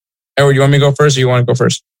 Edward, you want me to go first, or you want to go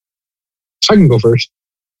first? I can go first.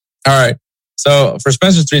 All right. So for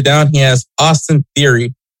Spencer's 3 Down, he has Austin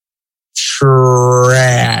Theory.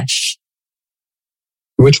 Trash.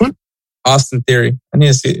 Which one? Austin Theory. I need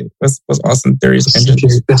to see what's Austin Theory's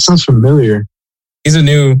entrance. That sounds familiar. He's a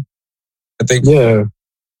new, I think. Yeah.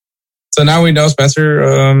 So now we know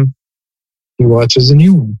Spencer. He watches a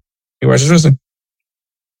new one. He watches wrestling.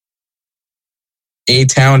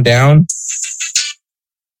 A-Town Down.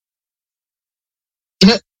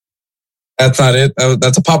 That's not it.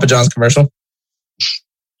 That's a Papa John's commercial.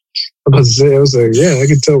 I was about to say, I was like, yeah, I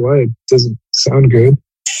can tell why it doesn't sound good.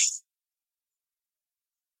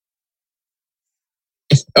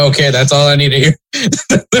 Okay, that's all I need to hear.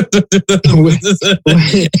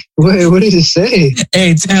 What did it say?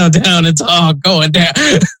 A-Town Down, it's all going down.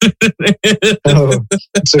 Oh,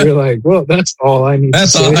 so you're like, well, that's all I need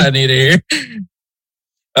That's to say. all I need to hear.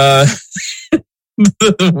 Wow,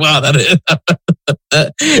 that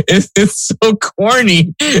is it's so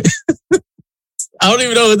corny. I don't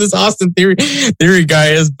even know who this Austin Theory guy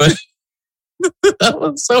is, but that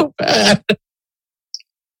was so bad.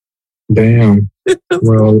 Damn.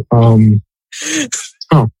 Well, I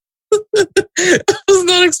was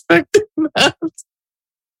not expecting that.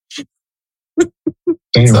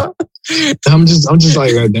 damn. I'm just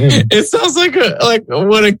like, oh, damn. It sounds like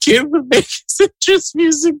what a kid would make his interest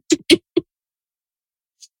music be.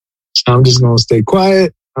 I'm just gonna stay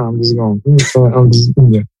quiet. yeah.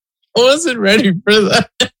 I wasn't ready for that.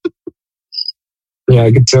 Yeah,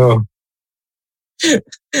 I could tell. I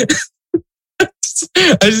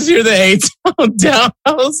just hear the A-Town Down.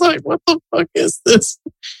 I was like, what the fuck is this?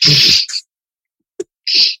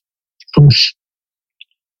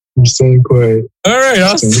 I'm staying quiet. All right,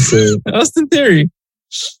 Austin Theory.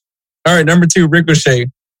 All right, number 2, Ricochet.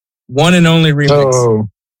 One and only remix. Oh,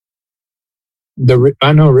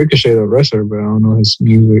 I know Ricochet, the wrestler, but I don't know his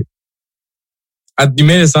music. You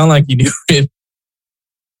made it sound like you knew it.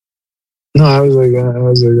 No, I was like,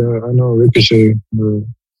 I know Ricochet, the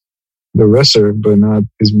wrestler, but not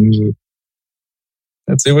his music.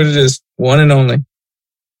 Let's see what it is. One and only.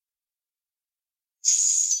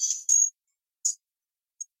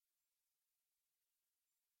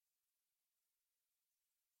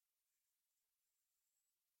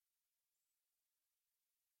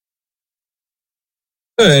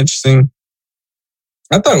 Interesting.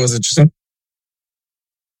 I thought it was interesting.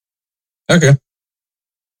 Okay.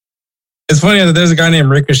 It's funny that there's a guy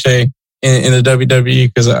named Ricochet in the WWE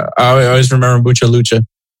because I always remember Mucha Lucha.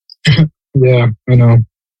 Yeah, I know.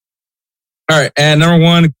 All right, and number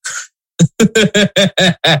 1.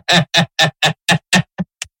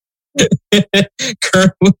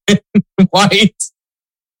 Kerwin White.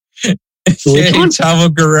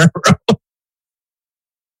 Chavo Guerrero.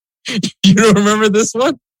 You don't remember this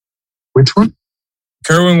one? Which one?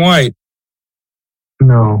 Kerwin White.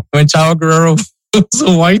 No. When Chavo Guerrero It was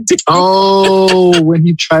a white dude. Oh, when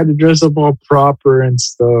he tried to dress up all proper and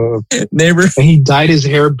stuff. Neighbor. And he dyed his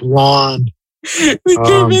hair blonde. We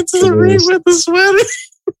came into the ring with the sweater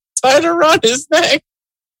tied around his neck.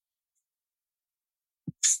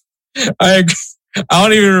 I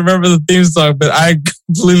don't even remember the theme song, but I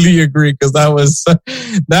completely agree because that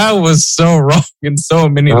was so wrong in so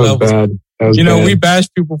many levels. Bad. You know, we bash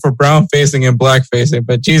people for brown facing and black facing,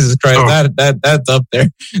 but Jesus Christ, that's up there.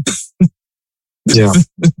 Yeah.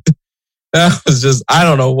 That was just, I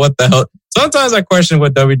don't know what the hell. Sometimes I question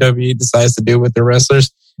what WWE decides to do with their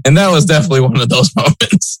wrestlers, and that was definitely one of those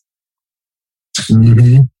moments.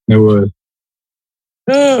 Mm-hmm. It was.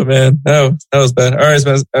 Oh man, that was bad. All right,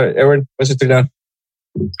 Spence. All right, Edward, what's your 3 down?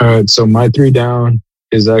 All right, so my 3 down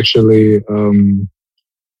is actually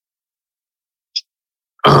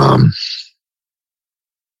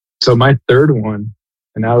so my third one,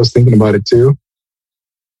 and I was thinking about it too.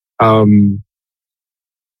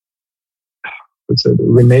 What's it?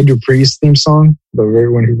 Rene Dupree's theme song,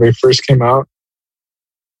 when he very first came out.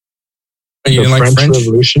 You didn't like French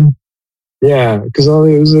Revolution. Yeah, because all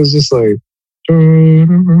it was just like I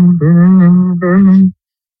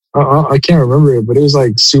can't remember it, but it was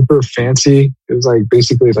like super fancy. It was like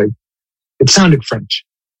basically like it sounded French,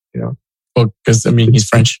 you know. Well, because I mean he's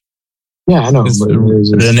French. Yeah, I know. But it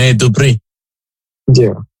was just, Rene Dupree.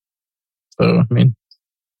 Yeah. So I mean,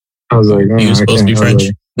 I was like, he was supposed to be French.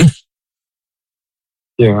 Like,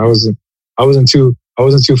 yeah, I wasn't too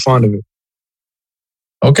fond of it.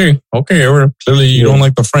 Okay, Edward. Clearly you don't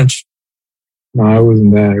like the French. No, it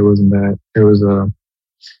wasn't that. It wasn't that. It was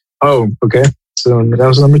oh, okay. So that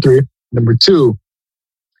was number 3. Number 2,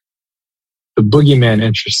 the Boogeyman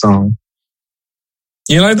entrance song.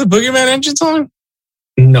 You like the Boogeyman entrance song?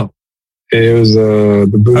 No, it was the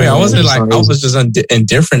Boogeyman. I mean, I wasn't like song. I was just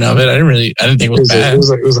indifferent of it. I didn't think it was bad. It was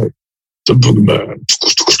like the Boogeyman.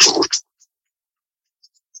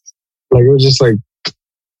 Like it was just like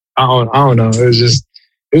I don't know. It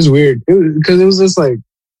was weird because it was just like.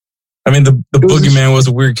 I mean, the Boogeyman was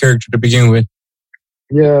a weird character to begin with.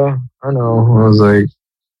 Yeah, I know. I was like,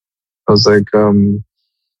 I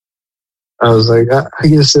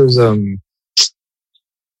guess it was,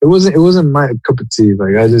 it wasn't my cup of tea.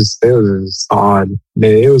 Like, it was just odd.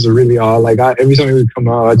 It was really odd. Like, every time it would come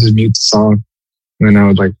out, I just mute the song. And then I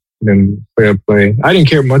would, like, then play. I didn't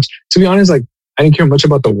care much. To be honest, like, I didn't care much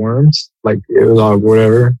about the worms. Like, it was all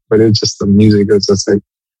whatever. But it was just the music. It was just like,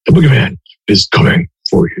 the Boogeyman is coming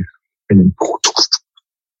for you. And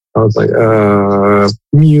I was like,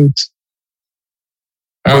 mute.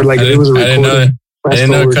 Or like it was a recording. I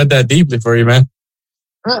didn't know it cut that deeply for you, man.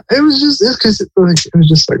 It was because it was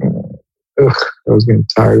just like, ugh, I was getting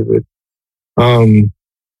tired of it. All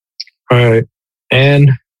right.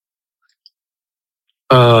 And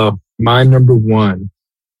my number 1.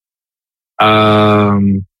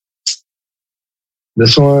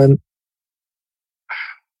 This one,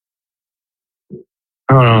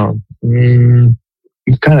 I don't know.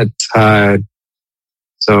 I'm kind of tired.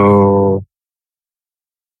 So,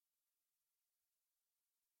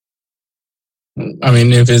 I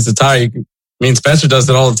mean, if it's a tie, Spencer does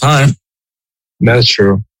it all the time. That's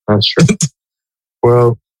true.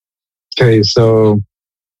 Well, okay, so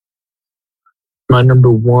my number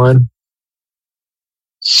 1,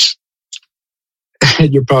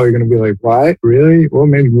 you're probably going to be like, why? Really? Well,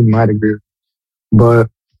 maybe we might agree. But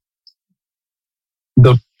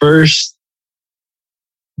the first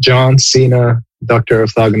John Cena Doctor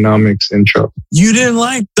of Thugonomics intro. You didn't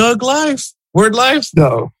like Doug Life? Word Life?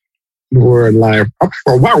 No. Word Life.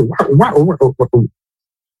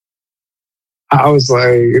 I was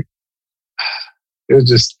like, it was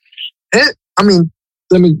just, I mean,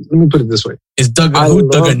 let me put it this way. It's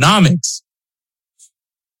Thugonomics.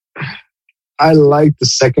 I liked the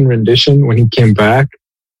second rendition when he came back.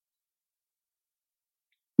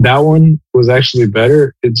 That one was actually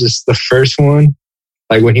better. It's just the first one,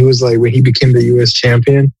 like when he became the U.S.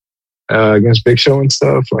 champion against Big Show and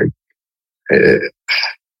stuff. Like,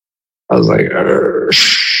 I was like,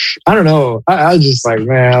 I don't know. I was just like,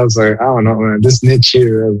 man, I was like, I don't know, man. This niche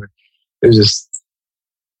here, it was just,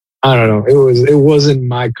 I don't know. It wasn't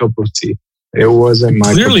my cup of tea. It wasn't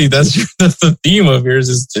my. Clearly, that's the theme of yours.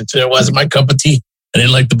 It wasn't my cup of tea. I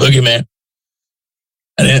didn't like the Boogeyman.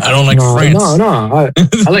 I don't like France. No.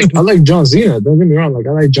 I like John Cena. Don't get me wrong. Like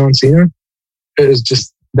I like John Cena. It's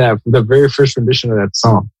just that the very first rendition of that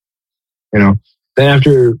song. You know. Then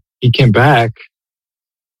after he came back,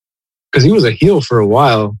 because he was a heel for a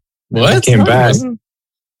while. What? He came back.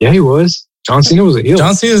 Yeah, he was. John Cena was a heel.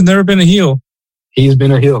 John Cena's never been a heel. He's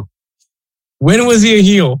been a heel. When was he a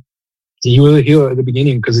heel? he was a heel at the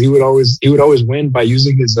beginning because he would always win by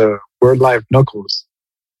using his word life knuckles.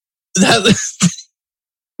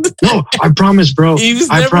 No, I promise, bro. He's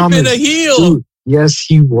never been a heel. Dude, yes,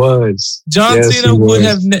 he was. John Cena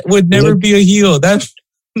would never be a heel.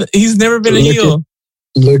 He's never been a heel.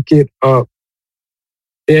 Look it up.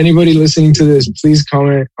 Anybody listening to this, please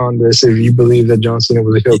comment on this if you believe that John Cena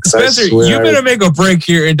was a heel. Spencer, you better make a break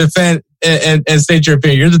here and defend and state your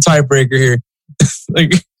opinion. You're the tiebreaker here.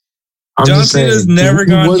 Like, John Cena's never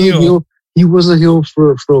gone heel. He was a heel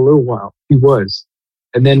for a little while. He was.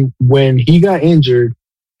 And then when he got injured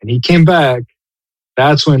and he came back,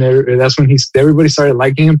 that's when everybody started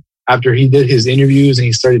liking him after he did his interviews and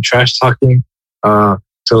he started trash talking to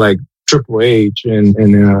like Triple H and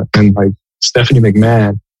like Stephanie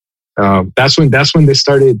McMahon. That's when they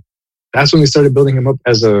started building him up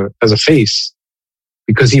as a face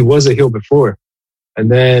because he was a heel before.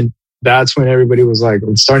 And then that's when everybody was like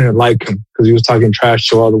starting to like him because he was talking trash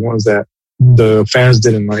to all the ones that the fans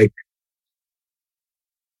didn't like.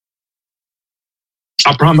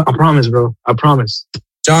 I promise, bro. I promise.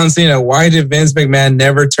 John Cena, why did Vince McMahon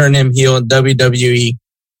never turn him heel in WWE?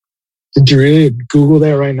 Did you really Google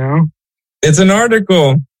that right now? It's an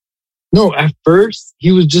article. No, at first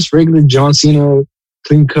he was just regular John Cena,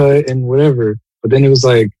 clean cut and whatever. But then it was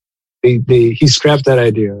like he scrapped that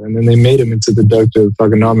idea and then they made him into the Doctor of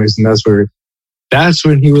Thugonomics, and that's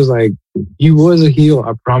when he was like, he was a heel.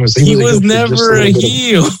 I promise. He was never a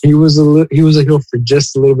heel. He was a heel for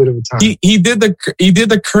just a little bit of a time. He did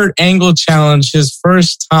the Kurt Angle challenge his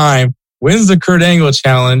first time. Wins the Kurt Angle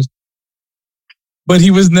challenge, but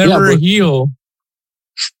he was never a heel.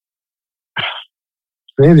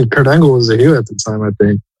 Maybe Kurt Angle was a heel at the time, I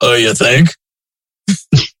think. Oh, you think?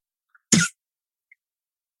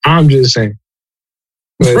 I'm just saying.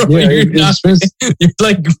 But bro, yeah, you're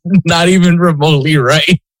like not even remotely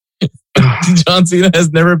right. John Cena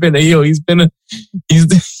has never been a heel. He's the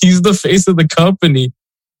face of the company.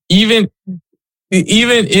 Even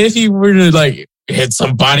if he were to like hit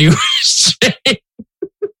somebody with shame,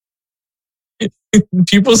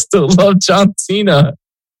 people still love John Cena.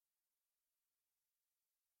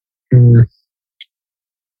 All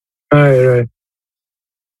right.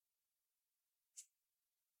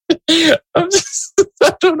 I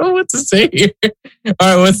don't know what to say here. All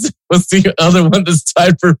right, what's the other one that's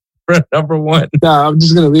tied for number one? Nah, I'm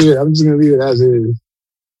just gonna leave it. As is.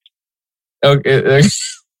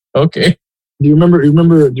 Okay. Do you remember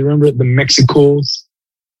the Mexicals?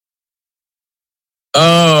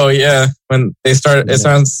 Oh yeah, when they started, it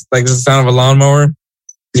sounds like the sound of a lawnmower.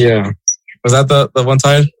 Yeah, was that the one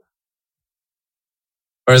tied,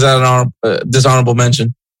 or is that an dishonorable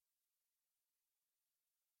mention?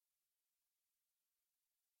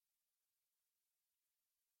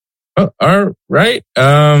 Oh, all right.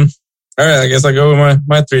 All right. I guess I'll go with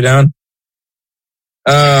my three down.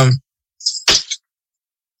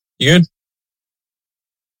 You good?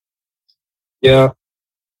 Yeah.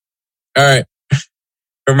 All right.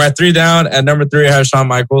 For my three down, at number 3, I have Shawn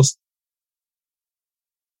Michaels.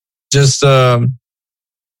 Just, I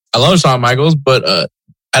love Shawn Michaels, but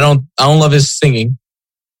I don't love his singing.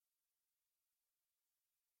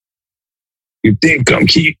 You think I'm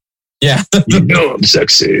cute? Yeah. You know I'm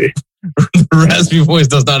sexy. The raspy voice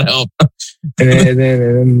does not help. and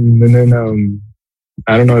then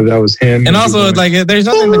I don't know if that was him. And also, like, there's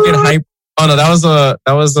nothing to get hype. Oh no, that was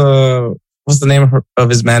what's the name of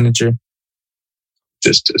his manager?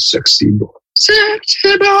 Just a sexy boy.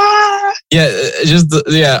 Sexy boy.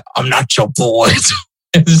 Yeah, I'm not your boy.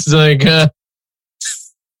 It's just like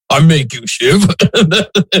I make you shiv. It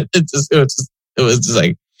was just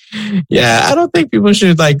like, yeah, I don't think people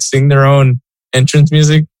should like sing their own entrance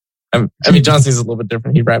music. I mean, John Cena's a little bit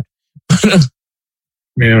different. He rapped.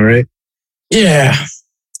 Yeah, right. Yeah.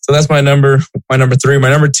 So that's my number 3. My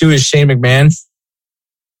number 2 is Shane McMahon.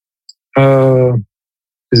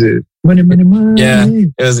 Is it money? Yeah.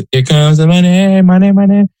 Here comes the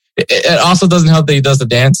money. It also doesn't help that he does the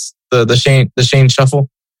dance, the Shane shuffle.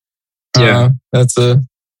 Yeah, that's a.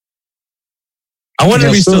 I wonder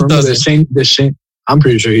if he still does it. The Shane. I'm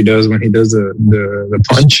pretty sure he does when he does the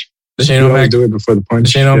punch. The Shane O'Mac. Do it before the punch.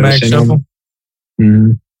 The Shane O'Mac shuffle.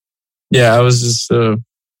 Mm-hmm. Yeah, I was just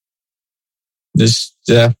it's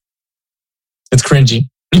cringy.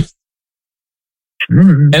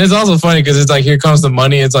 Mm-hmm. And it's also funny because it's like, here comes the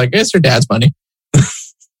money. It's like, it's your dad's money.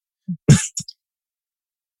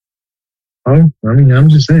 Oh, I mean, I'm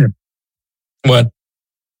just saying. What?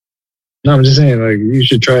 No, I'm just saying, like, you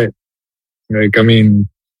should try it. Like, I mean,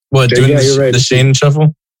 what, doing the Shane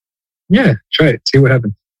shuffle? Yeah, try it. See what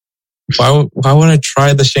happens. Why would I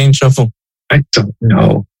try the Shane shuffle? I don't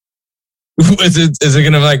know. Is it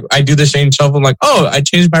gonna like I do the Shane shuffle? I'm like, oh, I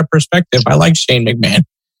changed my perspective. I like Shane McMahon.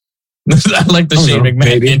 I like the Shane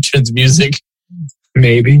McMahon entrance music.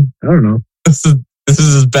 Maybe. I don't know. This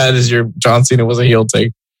is as bad as your John Cena was a heel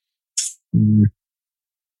take.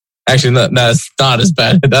 Actually, that's not as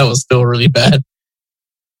bad. That was still really bad.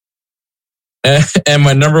 And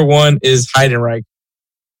my number one is Heidenreich.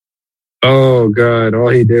 Oh God! All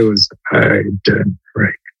he did was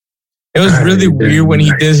Heidenreich. It was really weird when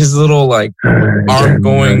he did his little like arm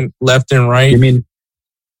going left and right. You mean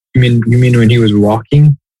when he was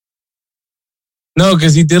walking? No,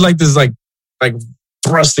 because he did like this like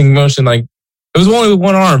thrusting motion. Like it was only with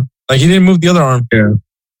one arm. Like he didn't move the other arm. Yeah.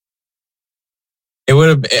 It would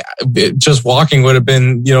have just walking would have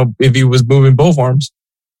been, if he was moving both arms.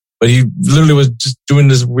 But he literally was just doing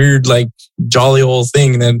this weird like jolly old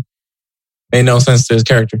thing that made no sense to his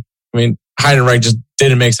character. I mean, Heidenreich just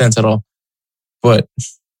didn't make sense at all. But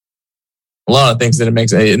a lot of things didn't make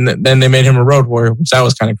sense. And then they made him a road warrior, which that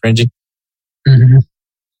was kind of cringy. Mm-hmm.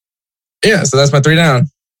 Yeah, so that's my 3 down.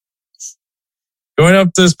 Going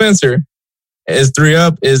up to Spencer. His 3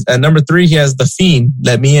 up is at number 3, he has The Fiend,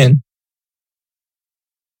 Let Me In.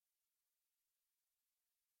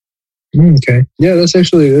 Okay. Yeah, that's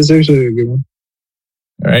actually a good one.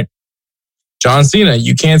 All right. John Cena,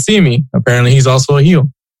 You Can't See Me. Apparently he's also a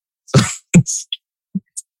heel.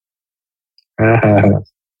 But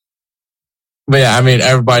yeah, I mean,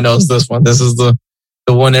 everybody knows this one. This is the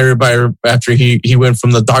one everybody, after he went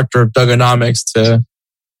from the doctor of Dugonomics to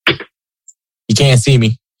You Can't See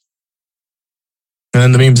Me. And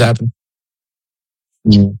then the memes happen.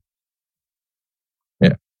 Mm.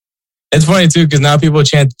 Yeah. It's funny too, because now people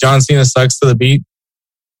chant John Cena sucks to the beat.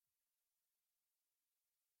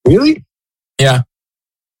 Really? Yeah.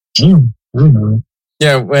 I don't know.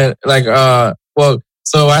 Yeah, when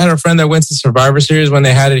so I had a friend that went to Survivor Series when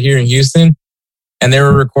they had it here in Houston, and they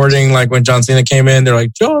were recording like when John Cena came in, they're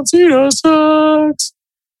like, John Cena sucks.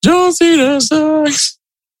 John Cena sucks.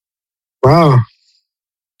 Wow.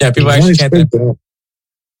 Yeah, people actually chant that.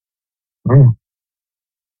 Oh.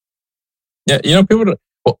 Yeah, people don't,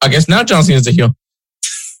 well, I guess now John Cena's a heel.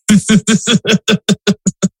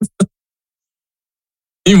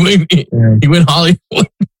 He went Hollywood.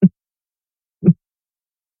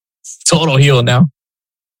 Total heel now.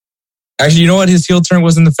 Actually, you know what? His heel turn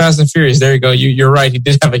was in the Fast and Furious. There you go. You're right. He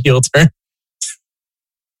did have a heel turn.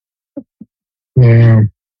 Yeah.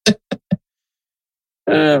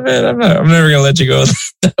 Man, I'm never gonna let you go with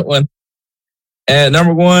that one. And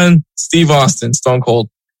number 1, Steve Austin, Stone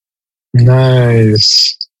Cold.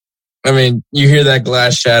 Nice. I mean, you hear that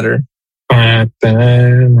glass shatter.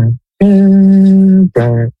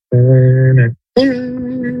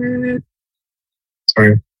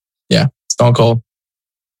 Sorry. Yeah, Stone Cold.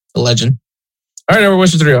 The legend. All right,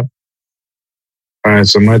 what's your 3 up? All right,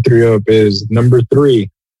 so my 3 up is number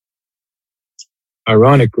 3.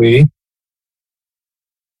 Ironically,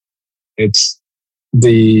 it's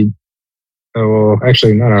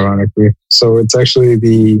actually not ironically. So it's actually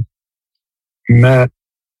the Jeff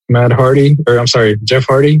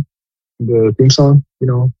Hardy, the theme song,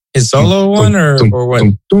 His solo one or what?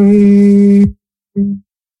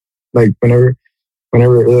 Like whenever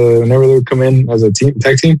they would come in as a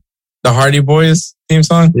tag team. The Hardy Boys theme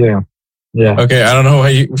song? Yeah. Okay, I don't know why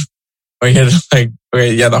you had like,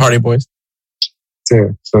 okay, yeah, the Hardy Boys. Yeah,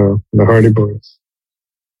 so the Hardy Boys.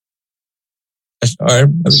 All right,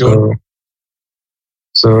 let's go.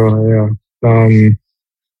 So yeah.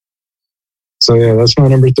 So yeah, that's my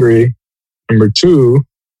number 3. Number 2.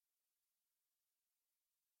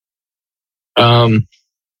 I'm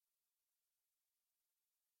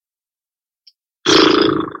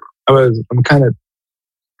kind of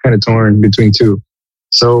torn between 2.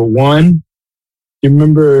 So 1, you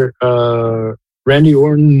remember Randy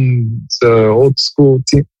Orton's old school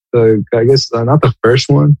team? I guess not the first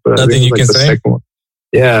one, but Nothing I think You like Can the Say? second one.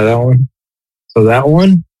 Yeah, that one. So that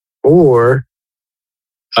one, or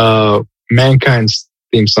Mankind's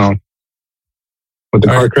theme song with the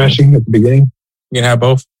car crashing at the beginning. You can have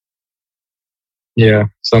both. Yeah,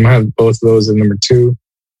 so I'm gonna have both of those at number 2,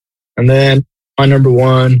 and then my number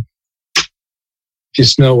 1. If you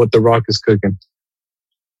smell what The Rock is cooking.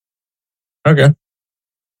 Okay.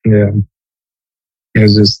 Yeah.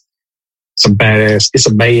 It's a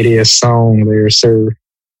badass song there, sir.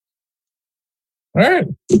 All right.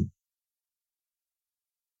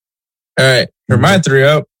 For my 3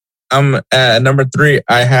 up, I'm at number 3.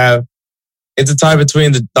 I have, it's a tie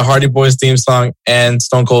between the Hardy Boys theme song and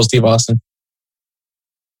Stone Cold Steve Austin.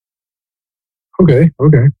 Okay.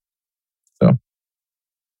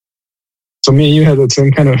 So me and you have the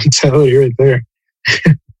same kind of mentality right there.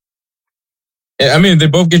 I mean, they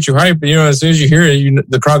both get you hype, but as soon as you hear it,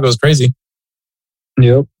 the crowd goes crazy.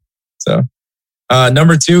 Yep. So,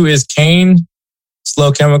 number 2 is Kane,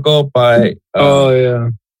 Slow Chemical by yeah.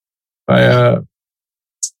 By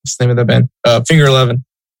what's the name of that band? Finger 11.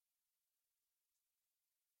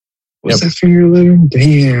 What's that, Finger 11?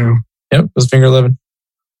 Damn. Yep, it was Finger 11.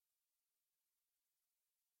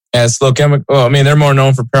 And Slow Chemical. Well, I mean, they're more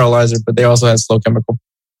known for Paralyzer, but they also had Slow Chemical,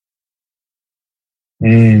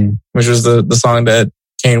 which was the song that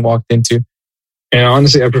Kane walked into. And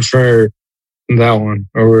honestly, I prefer that one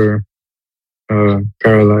over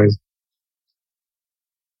Paralyzed.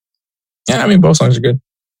 Yeah, I mean, both songs are good.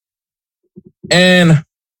 And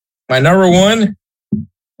my number 1, and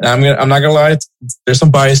I'm not gonna lie, there's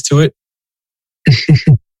some bias to it,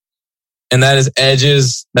 and that is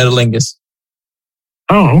Edge's Metalingus.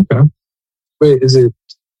 Oh, okay. Wait, is it?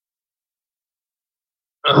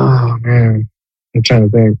 Oh man, I'm trying to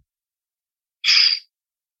think.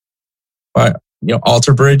 By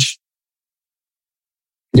Alter Bridge.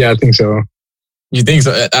 Yeah, I think so. You think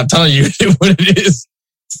so? I'm telling you what it is.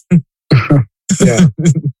 Yeah.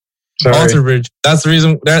 Sorry. Alter Bridge. That's the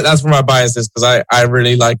reason. That's where my bias is, because I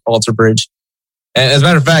really like Alter Bridge. And as a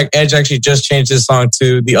matter of fact, Edge actually just changed his song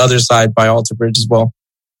to The Other Side by Alter Bridge as well.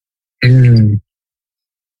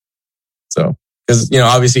 So, because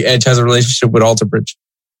obviously Edge has a relationship with Alter Bridge.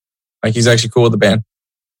 Like, he's actually cool with the band.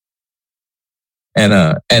 And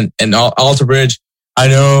Alter Bridge, I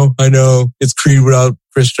know, it's Creed without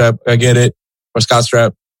Chris Strap. I get it. Or Scott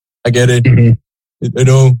Strap. I get it. Mm-hmm. I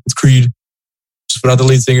know, it's Creed. Just without the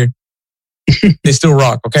lead singer. They still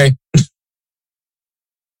rock, okay?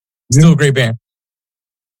 Still a great band.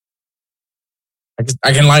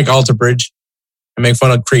 I can like Alter Bridge and make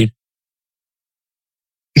fun of Creed.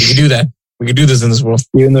 We can do that. We can do this in this world.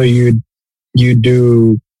 Even though you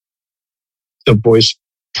do the voice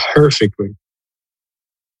perfectly.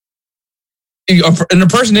 An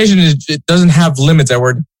impersonation it doesn't have limits,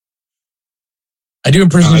 Edward. I do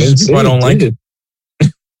impersonations people I don't like. It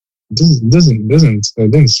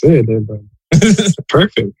didn't say it there, but it's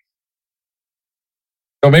perfect.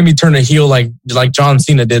 Don't make me turn a heel like John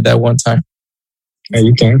Cena did that one time. Yeah,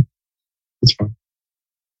 you can. It's fine.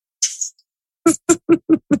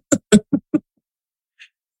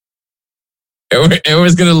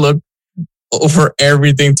 Everyone's gonna look over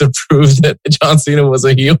everything to prove that John Cena was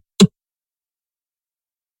a heel.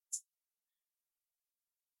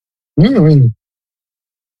 No, I mean,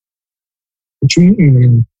 what you mean? I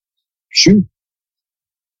mean, shoot.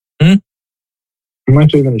 I'm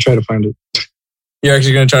actually going to try to find it. You're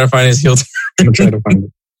actually going to try to find his heel turn? I'm going to try to find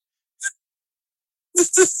it.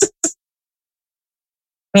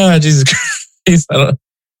 Oh, Jesus Christ. I don't,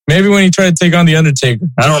 maybe when he tried to take on The Undertaker.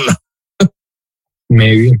 I don't know.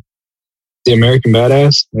 Maybe. The American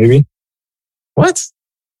Badass? Maybe. What?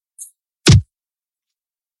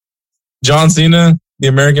 John Cena? The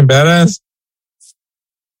American Badass?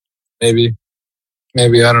 Maybe. I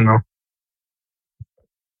don't know.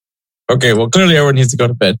 Okay, well, clearly everyone needs to go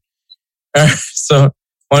to bed. All right, so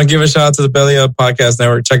I want to give a shout out to the Belly Up Podcast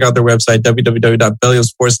Network. Check out their website,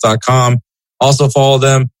 www.bellyupsports.com. Also follow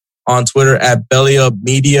them on Twitter at Belly Up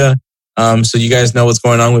Media. So you guys know what's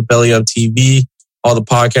going on with Belly Up TV. All the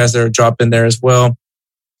podcasts that are dropped in there as well.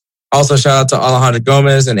 Also, shout out to Alejandro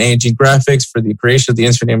Gomez and A&G Graphics for the creation of the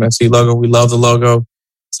Insert Name FC logo. We love the logo.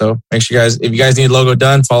 So make sure if you guys need a logo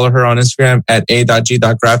done, follow her on Instagram at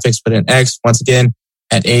a.g.graphics with an X. Once again,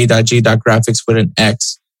 at a.g.graphics with an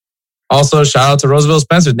X. Also, shout out to Roosevelt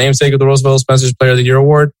Spencer, namesake of the Roosevelt Spencer's Player of the Year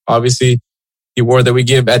Award. Obviously, the award that we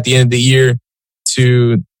give at the end of the year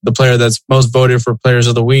to the player that's most voted for Players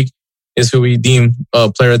of the Week is who we deem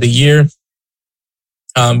Player of the Year.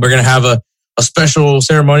 We're going to have a special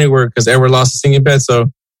ceremony because Edward lost a singing bet,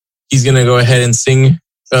 so he's going to go ahead and sing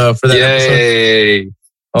for that episode.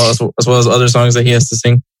 As well as other songs that he has to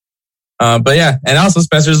sing. But yeah, and also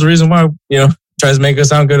Spencer is the reason why, tries to make us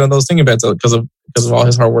sound good on those singing bets because of all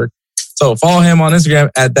his hard work. So follow him on Instagram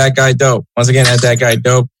at That Guy Dope. Once again, at That Guy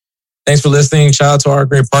Dope. Thanks for listening. Shout out to our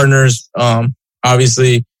great partners.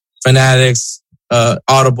 Obviously, Fanatics,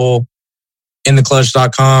 Audible,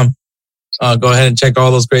 InTheClutch.com. Go ahead and check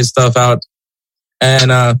all those great stuff out.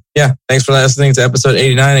 And thanks for listening to episode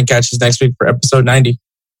 89 and catch us next week for episode 90.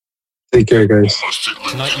 Take care, guys.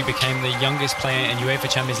 Tonight you became the youngest player in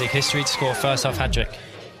UEFA Champions League history to score a first-half hat-trick.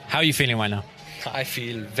 How are you feeling right now? I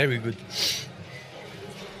feel very good.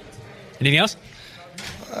 Anything else?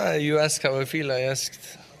 You asked how I feel. I answered.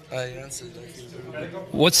 I feel very good.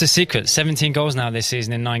 What's the secret? 17 goals now this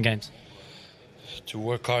season in 9 games. To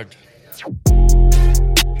work hard.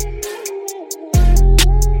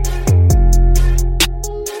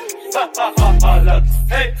 Ha ha ha! Haaland,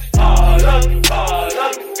 hey, Haaland,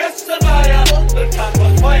 Haaland. Gestern war er unbekannt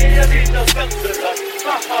und heute sieht das ganze Land.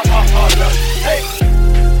 Haaland, hey.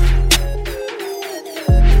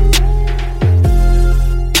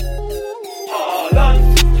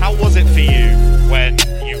 Haaland. How was it for you when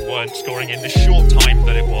you weren't scoring in the short time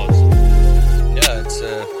that it was? Yeah,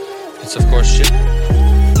 it's of course shit.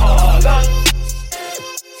 Haaland.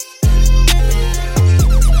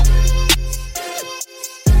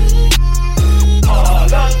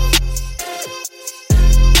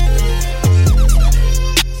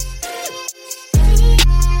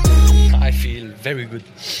 I feel very good.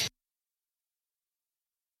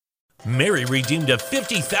 Mary redeemed a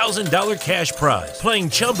 $50,000 cash prize playing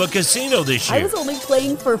Chumba Casino this year. I was only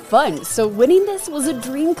playing for fun, so winning this was a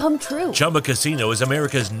dream come true. Chumba Casino is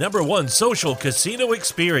America's #1 social casino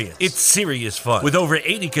experience. It's serious fun. With over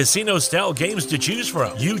 80 casino-style games to choose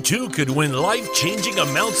from, you too could win life-changing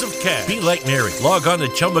amounts of cash. Be like Mary. Log on to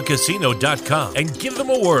ChumbaCasino.com and give them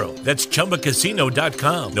a whirl. That's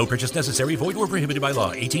ChumbaCasino.com. No purchase necessary. Void or prohibited by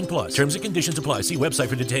law. 18 plus. Terms and conditions apply. See website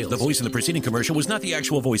for details. The voice in the preceding commercial was not the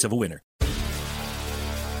actual voice of a winner.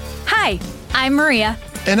 Hi, I'm Maria.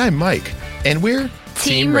 And I'm Mike. And we're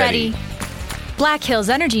Team Ready. Black Hills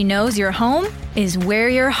Energy knows your home is where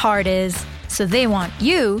your heart is, so they want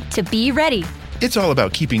you to be ready. It's all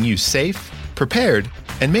about keeping you safe, prepared,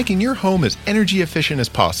 and making your home as energy efficient as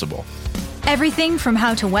possible. Everything from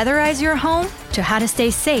how to weatherize your home to how to stay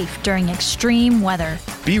safe during extreme weather.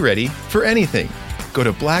 Be ready for anything. Go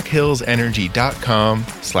to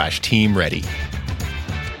blackhillsenergy.com/teamready.